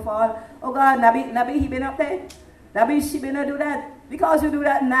when people fall? Oh God, Nabi, he been up there. Nabi, she been do that. Because we do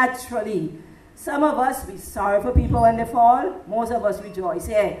that naturally. Some of us, we sorry for people when they fall. Most of us rejoice.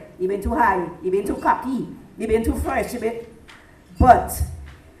 Yeah, he been too high. He been too cocky. He been too fresh. But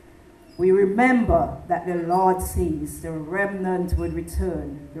we remember that the Lord says the remnant would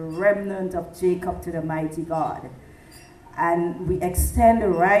return. The remnant of Jacob to the mighty God. And we extend the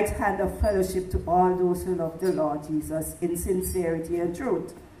right hand of fellowship to all those who love the Lord Jesus in sincerity and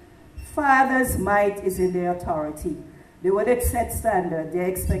truth. Fathers' might is in their authority. They would set standard, their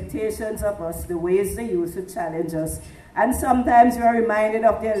expectations of us, the ways they use to challenge us. And sometimes we are reminded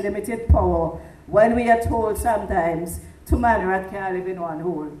of their limited power when we are told sometimes, two man rat can't live in one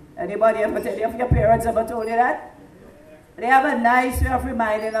hole. Anybody ever tell you if your parents ever told you that? They have a nice way of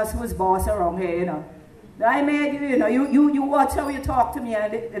reminding us who's boss around here, you know. I made you, you know, you watch how you talk to me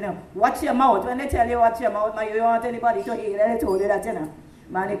and, you know, watch your mouth. When they tell you watch your mouth, man, you don't want anybody to hear that they told you that, you know.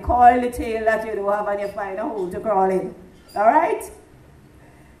 Man, they call the tail that you don't have and you find a hole to crawl in. All right?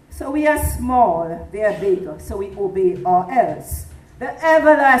 So we are small, they are big, so we obey our elders. The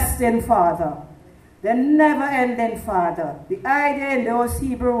everlasting Father, the never-ending Father. The idea in those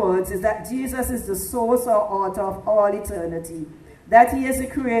Hebrew words is that Jesus is the source or author of all eternity, that he is the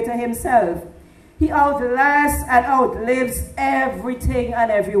creator himself. He outlasts and outlives everything and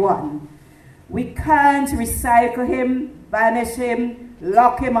everyone. We can't recycle him, banish him,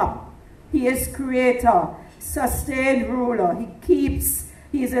 lock him up. He is creator, sustained ruler. He keeps,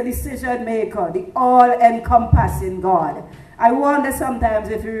 he is a decision maker, the all-encompassing God. I wonder sometimes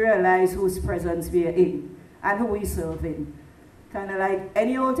if we realize whose presence we are in and who we serve in. Kind of like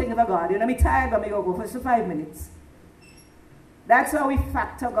any old thing of a God. You know, me tired, but me go for 5 minutes. That's how we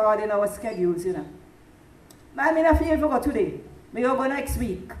factor God in our schedules, you know. Man, me not feel for go today. Me go next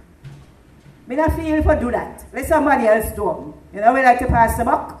week. Me not feel for do that. Let somebody else do them. You know, we like to pass the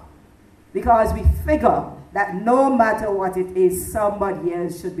buck. Because we figure that no matter what it is, somebody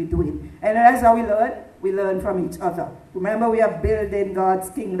else should be doing. And that's how we learn. We learn from each other. Remember, we are building God's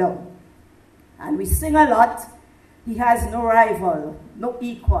kingdom. And we sing a lot. He has no rival, no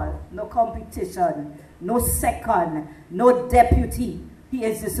equal, no competition, no second, no deputy. He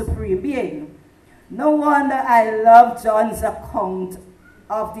is the supreme being. No wonder I love John's account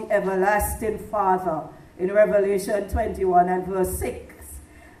of the everlasting Father in Revelation 21 and verse 6.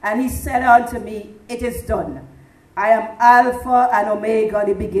 And he said unto me, it is done. I am Alpha and Omega,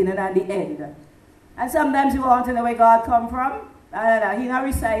 the beginning and the end. And sometimes you want to know where God come from. No, he's not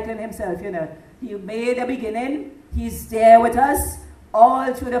recycling himself, you know. He made the beginning. He's there with us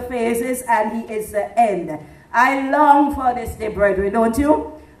all through the phases, and he is the end. I long for this day, brethren, don't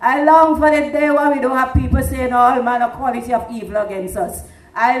you? I long for the day when we don't have people saying all manner of quality of evil against us.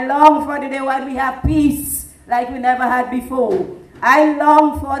 I long for the day when we have peace like we never had before. I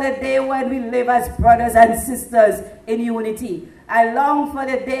long for the day when we live as brothers and sisters in unity. I long for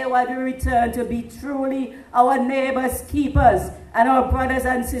the day when we return to be truly our neighbors' keepers and our brothers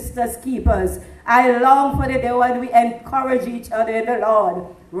and sisters' keepers. I long for the day when we encourage each other in the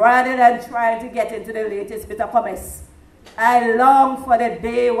Lord rather than trying to get into the latest bit of commerce. I long for the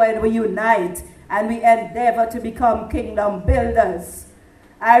day when we unite and we endeavor to become kingdom builders.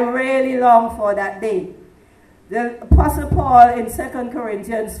 I really long for that day. The Apostle Paul in 2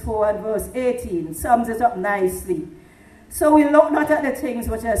 Corinthians 4 and verse 18 sums it up nicely. So we look not at the things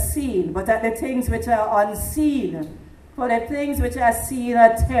which are seen, but at the things which are unseen. For the things which are seen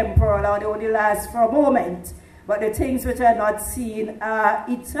are temporal, or they only last for a moment. But the things which are not seen are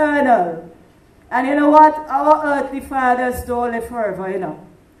eternal. And you know what? Our earthly fathers don't live forever, you know.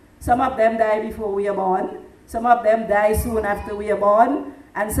 Some of them die before we are born. Some of them die soon after we are born.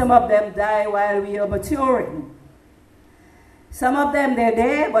 And some of them die while we are maturing. Some of them, they're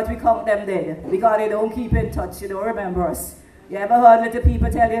there, but we count them dead. Because they don't keep in touch, you don't remember us. You ever heard little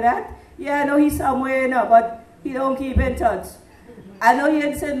people tell you that? Yeah, I know he's somewhere, you know, but he don't keep in touch. I know he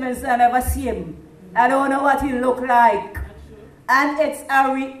in St. Vincent, I never see him. I don't know what he looked like. And it's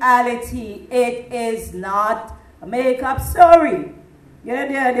a reality. It is not a make-up story. You know,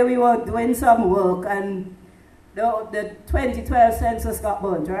 the other day we were doing some work and the 2012 census got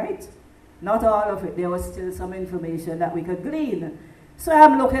burnt, right? Not all of it. There was still some information that we could glean. So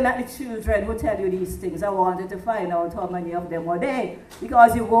I'm looking at the children who tell you these things. I wanted to find out how many of them were there.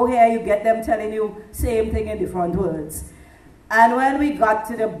 Because you go here, you get them telling you same thing in different words. And when we got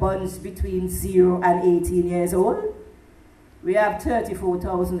to the bunch between 0 and 18 years old, we have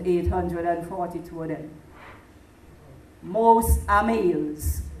 34,842 of them. Most are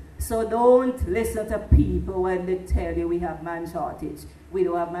males. So don't listen to people when they tell you we have man shortage. We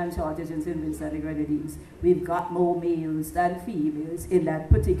don't have man shortage in St. Vincent and the Grenadines. We've got more males than females in that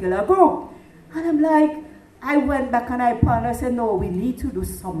particular group. And I'm like, I went back and I pondered, I said, no, we need to do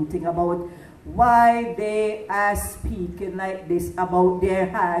something about why they are speaking like this about their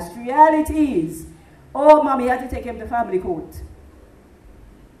harsh realities. Oh, mommy, you had to take him to family court.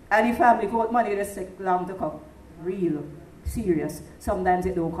 And the family court money just take long to come. Real. Serious. Sometimes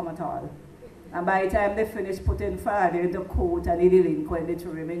it don't come at all. And by the time they finish putting father in the court and the delinquent, they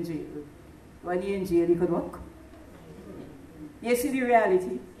throw him in jail. When he's in jail, he could work. You see the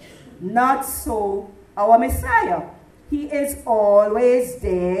reality? Not so our Messiah. He is always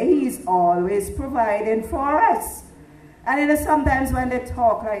there. He's always providing for us. And you know, sometimes when they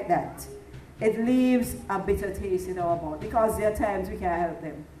talk like that, it leaves a bitter taste in our mouth because there are times we can't help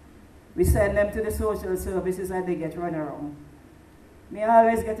them. We send them to the social services and they get run around. Me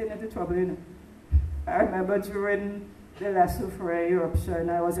always getting into trouble, you know. I remember during the last Soufriere eruption,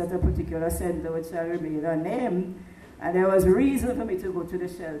 I was at a particular center which shall remain unnamed, and there was reason for me to go to the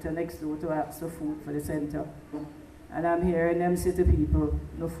shelter next door to ask for food for the center. And I'm hearing them say to people,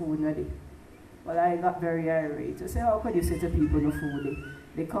 no food ready. Well, I got very irate. I said, how could you say to people no food ready?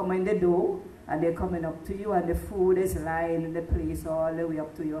 They come in the door, and they're coming up to you, and the food is lying in the place all the way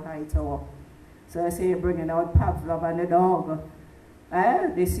up to your high tower. So I say, you're bringing out Pavlov and the dog.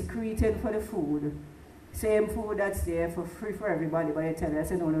 They're secreting for the food. Same food that's there for free for everybody, but you tell them, I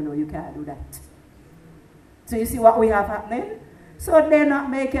say, no, you can't do that. So you see what we have happening? So they're not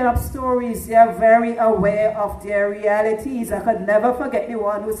making up stories. They're very aware of their realities. I could never forget the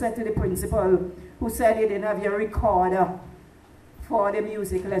one who said to the principal, who said he didn't have your recorder for the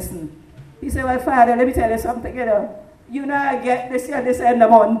music lesson. He said, well, Father, let me tell you something, you know. You know, I get this end of the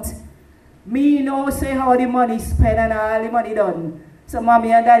month. Me know say how the money spent and all the money done. So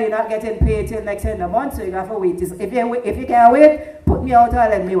mommy and daddy not getting paid till next end of the month, so you have to wait. If you can't wait, put me out or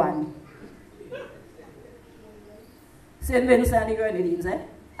lend me one. St. Vincent and the Grenadines,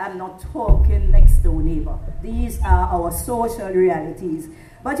 I'm not talking next door neighbor. These are our social realities.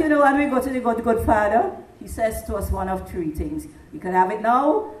 But you know, when we go to the good Father, he says to us one of three things. You can have it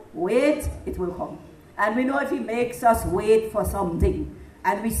now, wait, it will come. And we know if he makes us wait for something,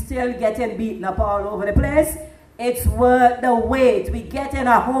 and we still getting beaten up all over the place, it's worth the wait. We get in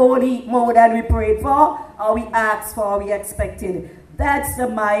a whole heap more than we prayed for, or we asked for, or we expected. That's the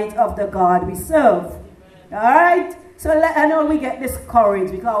might of the God we serve. All right? So I know we get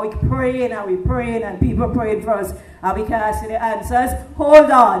discouraged because we praying and people praying for us and we can't see the answers.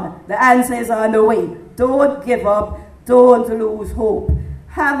 Hold on. The answer is on the way. Don't give up. Don't lose hope.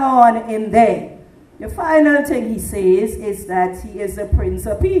 Hang on in there. The final thing he says is that he is the Prince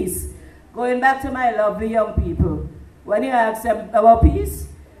of Peace. Going back to my lovely young people, when you ask them about peace,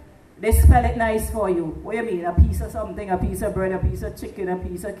 they spell it nice for you. What do you mean? A piece of something, a piece of bread, a piece of chicken, a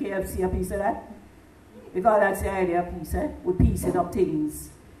piece of KFC, a piece of that? Because that's the idea of peace, we piecing up things.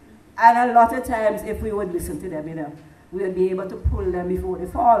 And a lot of times, if we would listen to them, you know, we would be able to pull them before they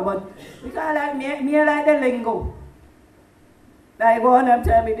fall. But we can't like me like the lingo. Like go on and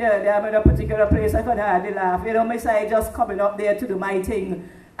tell me there, I'm in a particular place, I could hardly laugh. You know, my side just coming up there to do my thing.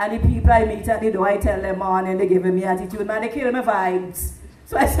 And the people I meet at the door, I tell them on and they giving me attitude. Man, they kill my vibes.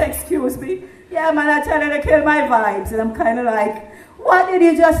 So I say, excuse me. Yeah, man, I tell them they kill my vibes. And I'm kind of like, what did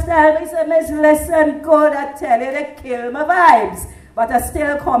you just tell me? He said, Miss, listen good, I tell you they kill my vibes. But I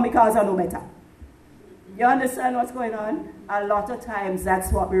still come because I know better. You understand what's going on? A lot of times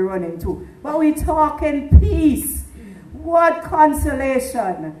that's what we run into. But we talk in peace. What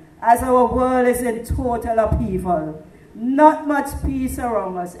consolation as our world is in total upheaval. Not much peace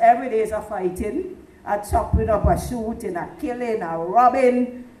around us. Every day is a fighting, a chopping up, a shooting, a killing, a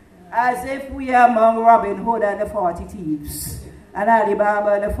robbing. As if we are among Robin Hood and the 40 thieves. And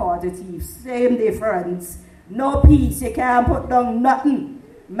Alibaba and the 40 thieves. Same difference. No peace. You can't put down nothing.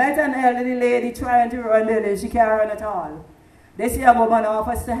 Met an elderly lady trying to run the list. She can't run at all. They see a woman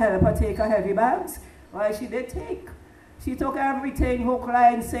offers to help her take her heavy bags. Well, she did take. She took everything, hook,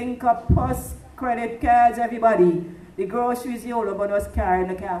 line, sinker, purse, credit cards, everybody. The groceries the older one was carrying,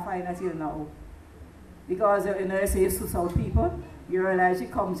 they can't find it till now. Because they say Sus out people, you realize she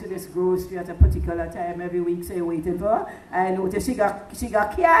comes to this grocery at a particular time every week, so you're waiting for her. I notice she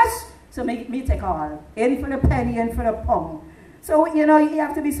got cash, so me take all. In for the penny, in for the pound. So, you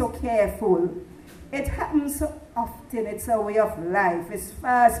have to be so careful. It happens so often, it's a way of life. It's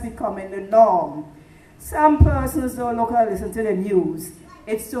fast becoming the norm. Some persons don't look or listen to the news.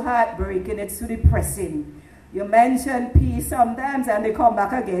 It's too heartbreaking, it's too depressing. You mention peace sometimes and they come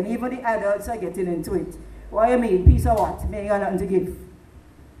back again. Even the adults are getting into it. What do you mean? Peace or what? Me ain't got nothing to give.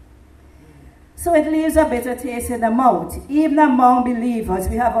 So it leaves a bitter taste in the mouth. Even among believers,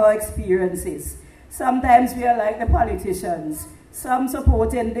 we have our experiences. Sometimes we are like the politicians. Some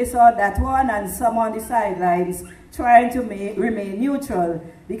supporting this or that one and some on the sidelines trying to remain neutral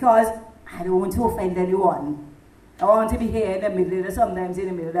because I don't want to offend anyone. I want to be here in the middle, sometimes in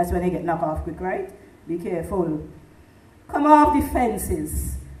the middle. That's when they get knocked off quick, right? Be careful. Come off the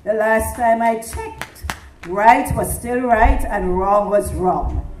fences. The last time I checked, right was still right and wrong was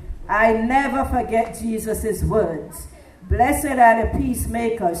wrong. I never forget Jesus' words. Blessed are the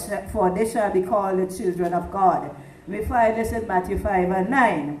peacemakers, for they shall be called the children of God. We find this in Matthew 5 and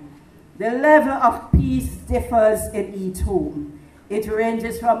 9. The level of peace differs in each home. It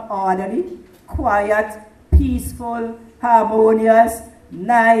ranges from orderly, quiet, peaceful, harmonious,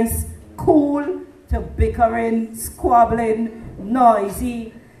 nice, cool, to bickering, squabbling,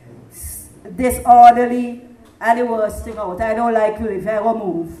 noisy, disorderly, and the worst thing out. I don't like you if I ever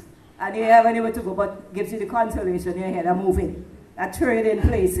move. And you have anywhere to go, but gives you the consolation your head are moving. I trade in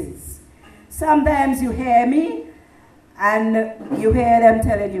places. Sometimes you hear me, and you hear them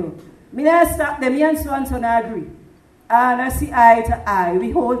telling you, me not stop them, me and so not agree. And I see eye to eye.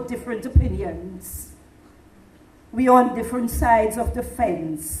 We hold different opinions. We on different sides of the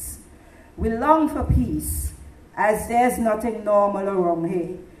fence. We long for peace, as there's nothing normal or wrong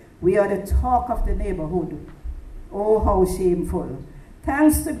here. We are the talk of the neighborhood. Oh, how shameful.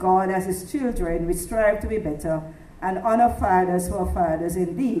 Thanks to God, as his children, we strive to be better and honor fathers who are fathers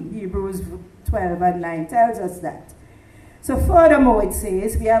indeed. Hebrews 12 and 9 tells us that. So furthermore, it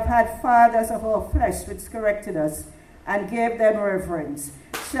says, we have had fathers of our flesh which corrected us and gave them reverence.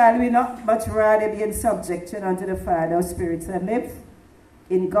 Shall we not much rather be in subjection unto the Father of spirits and live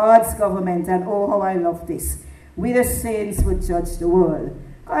in God's government? And oh, how I love this. We the saints would judge the world.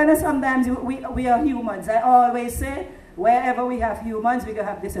 Because sometimes we are humans. I always say, wherever we have humans, we're going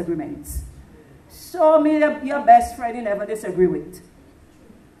to have disagreements. Show me your best friend you never disagree with.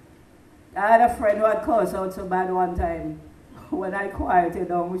 I had a friend who had cursed out so bad one time. When I quieted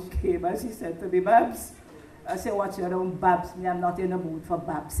down, which came, and she said to me, Babs, I said, watch your own Babs, me, I'm not in the mood for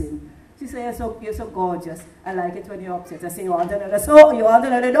Babsing. She said, you're so gorgeous. I like it when you're upset. I said, you want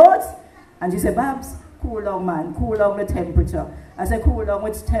another dose? And she said, Babs, cool down, man, cool down the temperature. I said, cool down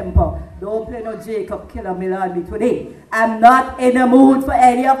with temper. Don't play no Jacob Killer Milani today. I'm not in the mood for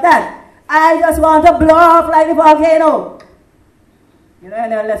any of that. I just want to blow off like the volcano. You know,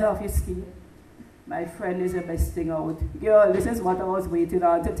 and I let off your ski. My friend is the best thing out. Yo, this is what I was waiting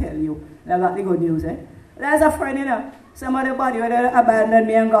on to tell you. And I got the good news, eh? There's a friend, you know. Some of the body would abandon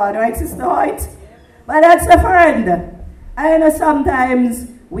me and God, right, Sister Hoyte? But that's a friend. I know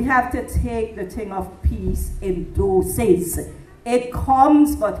sometimes we have to take the thing of peace in doses. It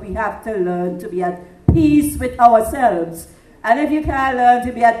comes, but we have to learn to be at peace with ourselves. And if you can't learn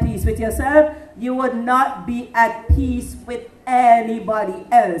to be at peace with yourself, you would not be at peace with anybody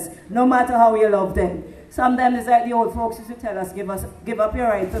else, no matter how you love them. Sometimes it's like the old folks used to tell us, give up your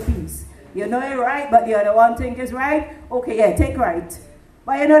right to peace. You know you're right, but the other one think is right. Okay, yeah, take right.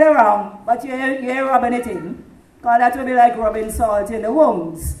 But you know they're wrong, but you ain't rubbing it in. Because that would be like rubbing salt in the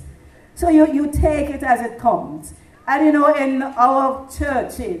wounds. So you take it as it comes. And you know, in our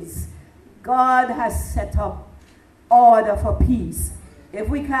churches, God has set up order for peace. If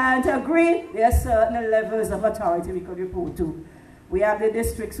we can't agree, there are certain levels of authority we could report to. We have the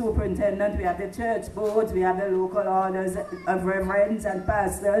district superintendent, we have the church boards, we have the local orders of reverends and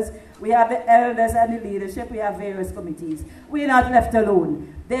pastors, we have the elders and the leadership, we have various committees. We're not left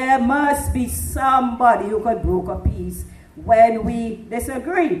alone. There must be somebody who could broker peace when we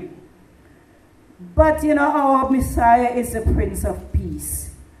disagree. But you know, our Messiah is the Prince of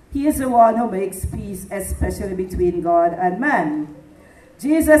Peace. He is the one who makes peace, especially between God and man.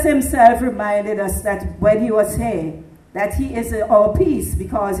 Jesus himself reminded us that when he was here, that he is our peace,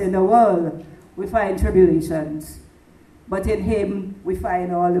 because in the world we find tribulations, but in him we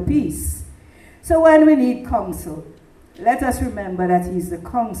find all the peace. So when we need counsel, let us remember that he's the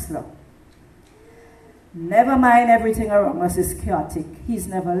counselor. Never mind everything around us is chaotic. He's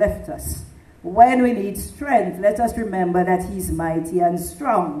never left us. When we need strength, let us remember that he's mighty and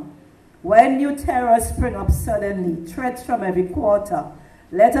strong. When new terrors spring up suddenly, threats from every quarter,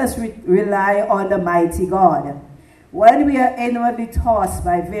 let us rely on the mighty God. When we are inwardly tossed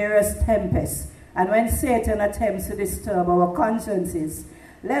by various tempests, and when Satan attempts to disturb our consciences,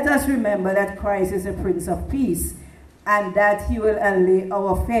 let us remember that Christ is the Prince of Peace, and that he will allay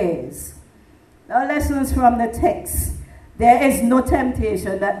our fears. Now, lessons from the text. There is no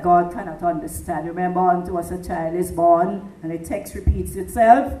temptation that God cannot understand. Remember, unto us a child is born, and the text repeats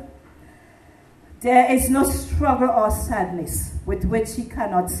itself. There is no struggle or sadness with which he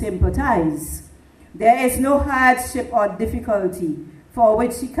cannot sympathize. There is no hardship or difficulty for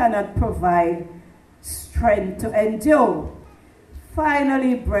which he cannot provide strength to endure.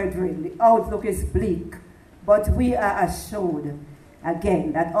 Finally, brethren, the outlook is bleak, but we are assured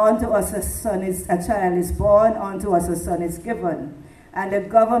again that unto us a child is born, unto us a son is given, and the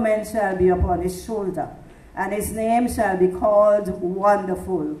government shall be upon his shoulder, and his name shall be called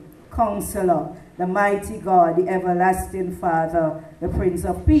Wonderful, Counselor, the Mighty God, the Everlasting Father, the Prince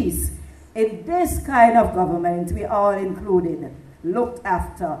of Peace. In this kind of government, we are included, looked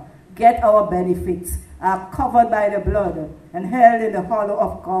after, get our benefits, are covered by the blood, and held in the hollow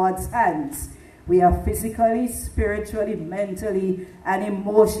of God's hands. We are physically, spiritually, mentally, and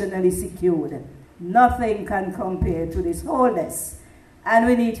emotionally secured. Nothing can compare to this wholeness. And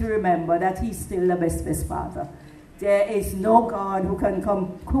we need to remember that he's still the best Father. There is no God who can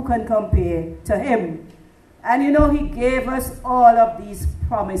compare to him. And you know, he gave us all of these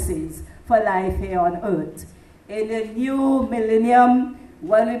promises for life here on earth. In the new millennium,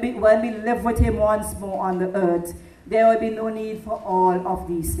 when we live with him once more on the earth, there will be no need for all of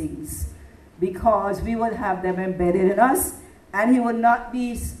these things, because we will have them embedded in us, and he will not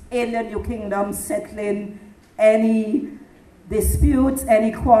be in the new kingdom settling any disputes,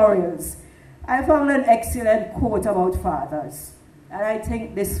 any quarrels. I found an excellent quote about fathers, and I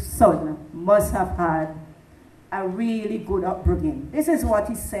think this son must have had a really good upbringing. This is what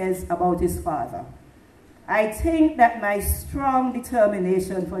he says about his father. I think that my strong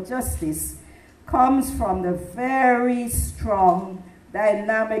determination for justice comes from the very strong,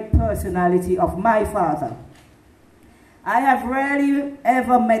 dynamic personality of my father. I have rarely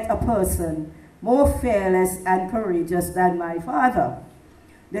ever met a person more fearless and courageous than my father.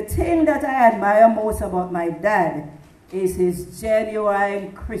 The thing that I admire most about my dad is his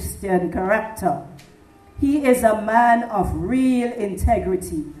genuine Christian character. He is a man of real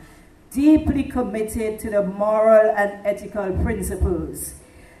integrity, deeply committed to the moral and ethical principles.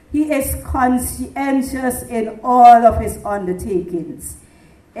 He is conscientious in all of his undertakings.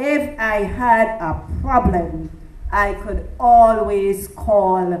 If I had a problem, I could always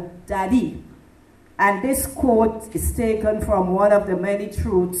call Daddy. And this quote is taken from one of the many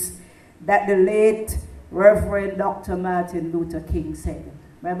truths that the late Reverend Dr. Martin Luther King said.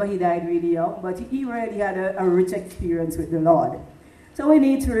 Remember, he died really young, but he really had a rich experience with the Lord. So we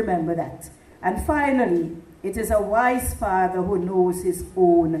need to remember that. And finally, it is a wise father who knows his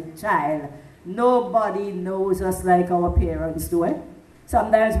own child. Nobody knows us like our parents do, eh?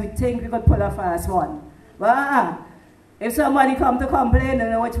 Sometimes we think we could pull a fast one. But if somebody come to complain, they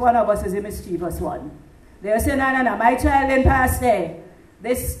know which one of us is the mischievous one. They'll say, no, my child didn't pass there.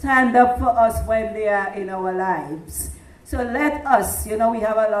 They stand up for us when they are in our lives. So let us, we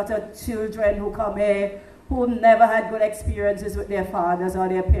have a lot of children who come here who never had good experiences with their fathers or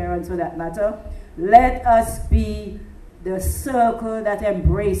their parents for that matter. Let us be the circle that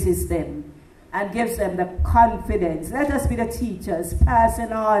embraces them and gives them the confidence. Let us be the teachers,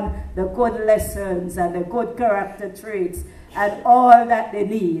 passing on the good lessons and the good character traits and all that they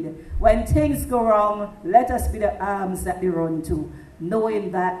need. When things go wrong, let us be the arms that they run to,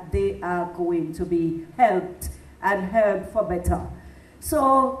 knowing that they are going to be helped and helped for better.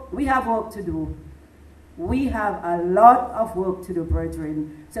 So we have work to do. We have a lot of work to do,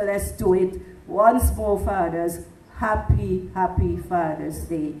 brethren. So let's do it. Once more, fathers, happy Father's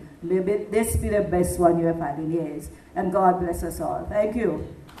Day. May this be the best one you have had in years. And God bless us all. Thank you.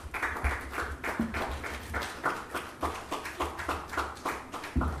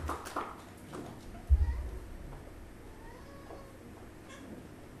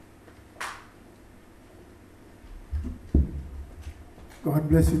 God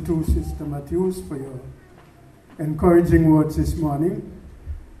bless you too, Sister Matthews, for your encouraging words this morning,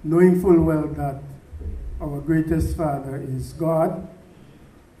 knowing full well that our greatest Father is God,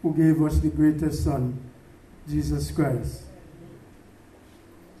 who gave us the greatest Son, Jesus Christ.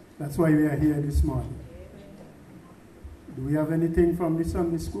 That's why we are here this morning. Do we have anything from the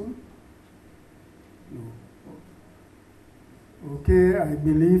Sunday school? No. Okay, I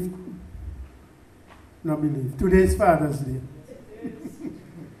believe No believe. Today's Father's Day.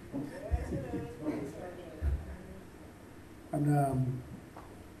 And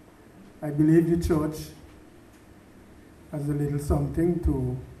I believe the church has a little something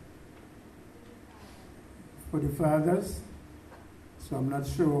for the fathers. So I'm not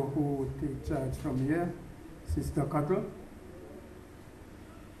sure who would take charge from here. Sister Cuttle.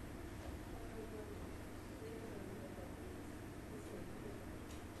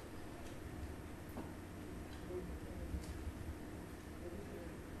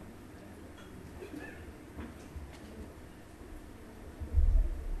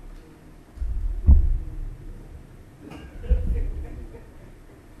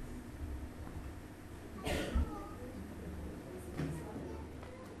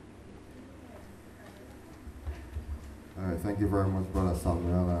 Thank you very much, Brother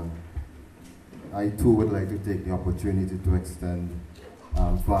Samuel. And I too would like to take the opportunity to extend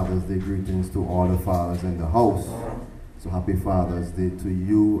Father's Day greetings to all the fathers in the house. So happy Father's Day to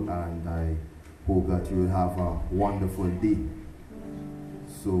you, and I hope that you will have a wonderful day.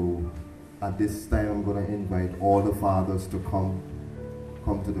 So at this time, I'm going to invite all the fathers to come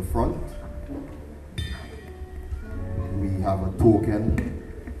to the front. We have a token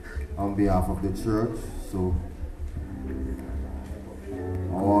on behalf of the church. So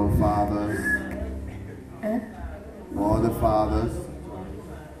all the fathers.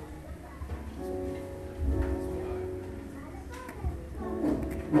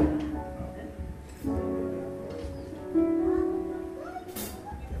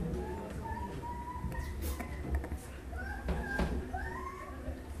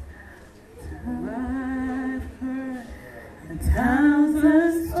 I've heard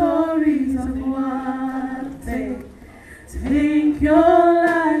 1,000 stories of what they take your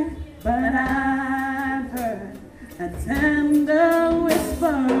life, but I've heard a tender whisper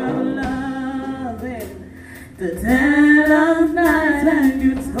of love in the dead of night, and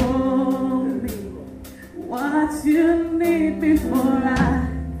you told me what you need before I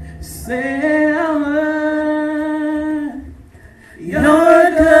say a word. You're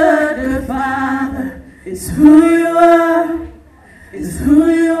a good, good father. It's who you are. It's who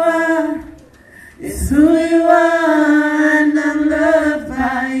you are. It's who you are, and I'm loved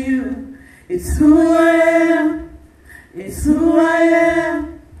by you. It's who I am. It's who I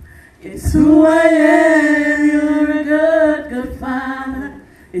am. It's who I am. You're a good, good father.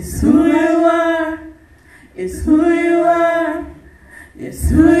 It's who you are. It's who you are. It's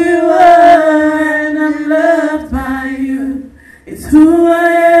who you are, and I'm loved by you. It's who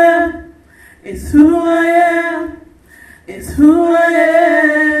I am. It's who I am. It's who I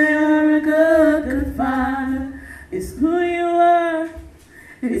am. You're a good, good father. It's who you are.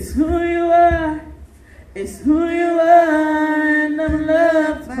 It's who you are. It's who you are, and I'm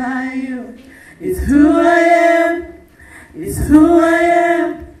loved by you. It's who I am. It's who I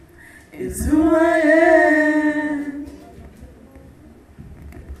am. It's who I am.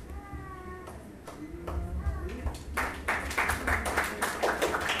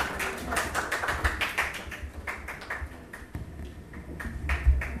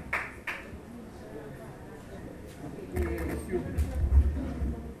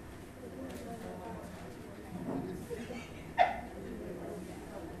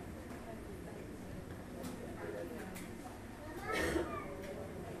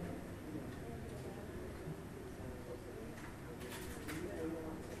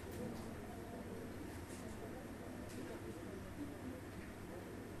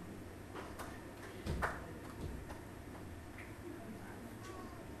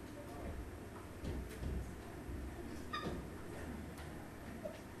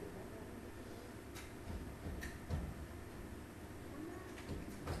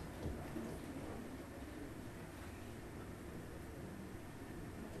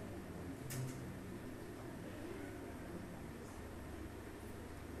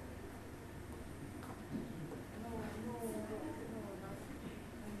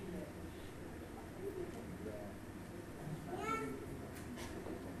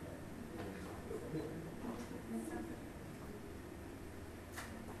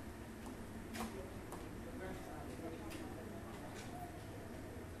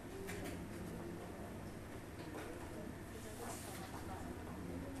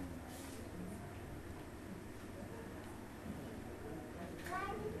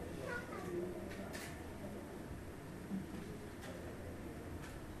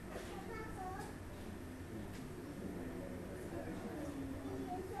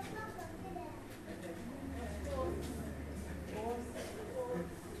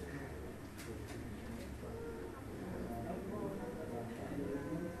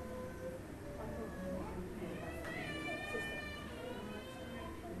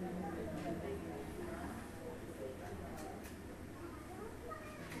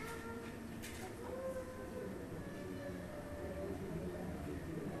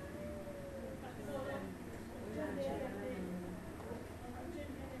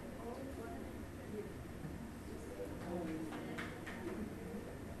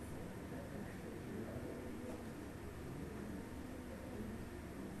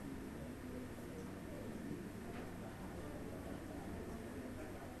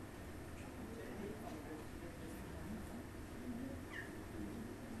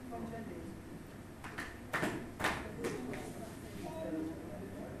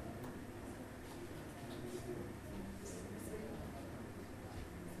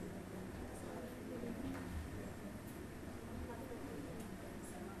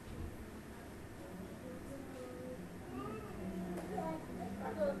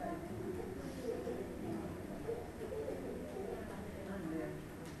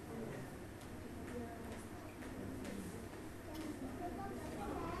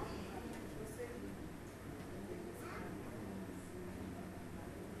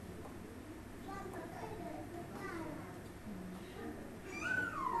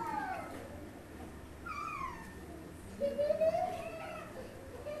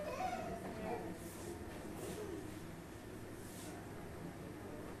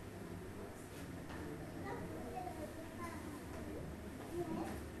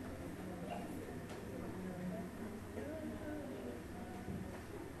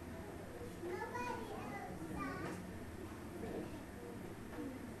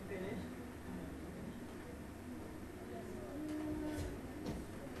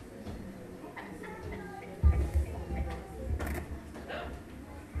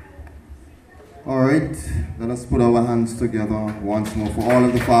 All right, let us put our hands together once more for all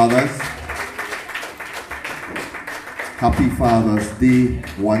of the fathers. Happy Father's Day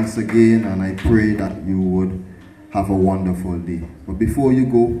once again, and I pray that you would have a wonderful day. But before you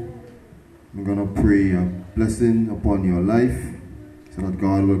go, I'm going to pray a blessing upon your life so that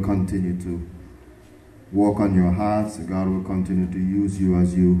God will continue to work on your hearts. God will continue to use you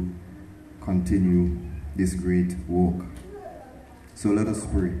as you continue this great work. So let us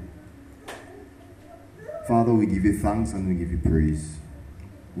pray. Father, we give you thanks and we give you praise.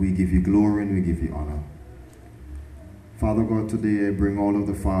 We give you glory and we give you honor. Father God, today I bring all of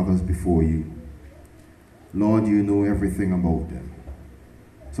the fathers before you. Lord, you know everything about them.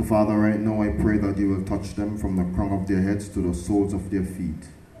 So Father, right now I pray that you will touch them from the crown of their heads to the soles of their feet.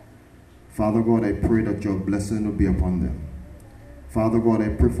 Father God, I pray that your blessing will be upon them. Father God, I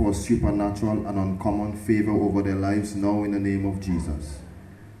pray for a supernatural and uncommon favor over their lives now in the name of Jesus.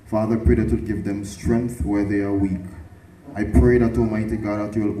 Father, I pray that you will give them strength where they are weak. I pray that, Almighty God,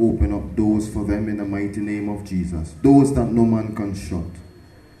 that you will open up doors for them in the mighty name of Jesus. Doors that no man can shut.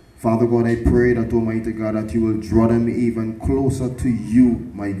 Father God, I pray that, Almighty God, that you will draw them even closer to you,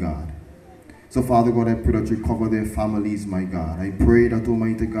 my God. So, Father God, I pray that you cover their families, my God. I pray that,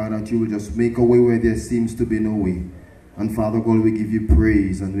 Almighty God, that you will just make a way where there seems to be no way. And, Father God, we give you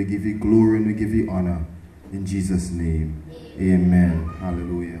praise and we give you glory and we give you honor. In Jesus' name, amen.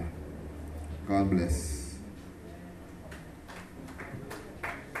 Hallelujah. God bless.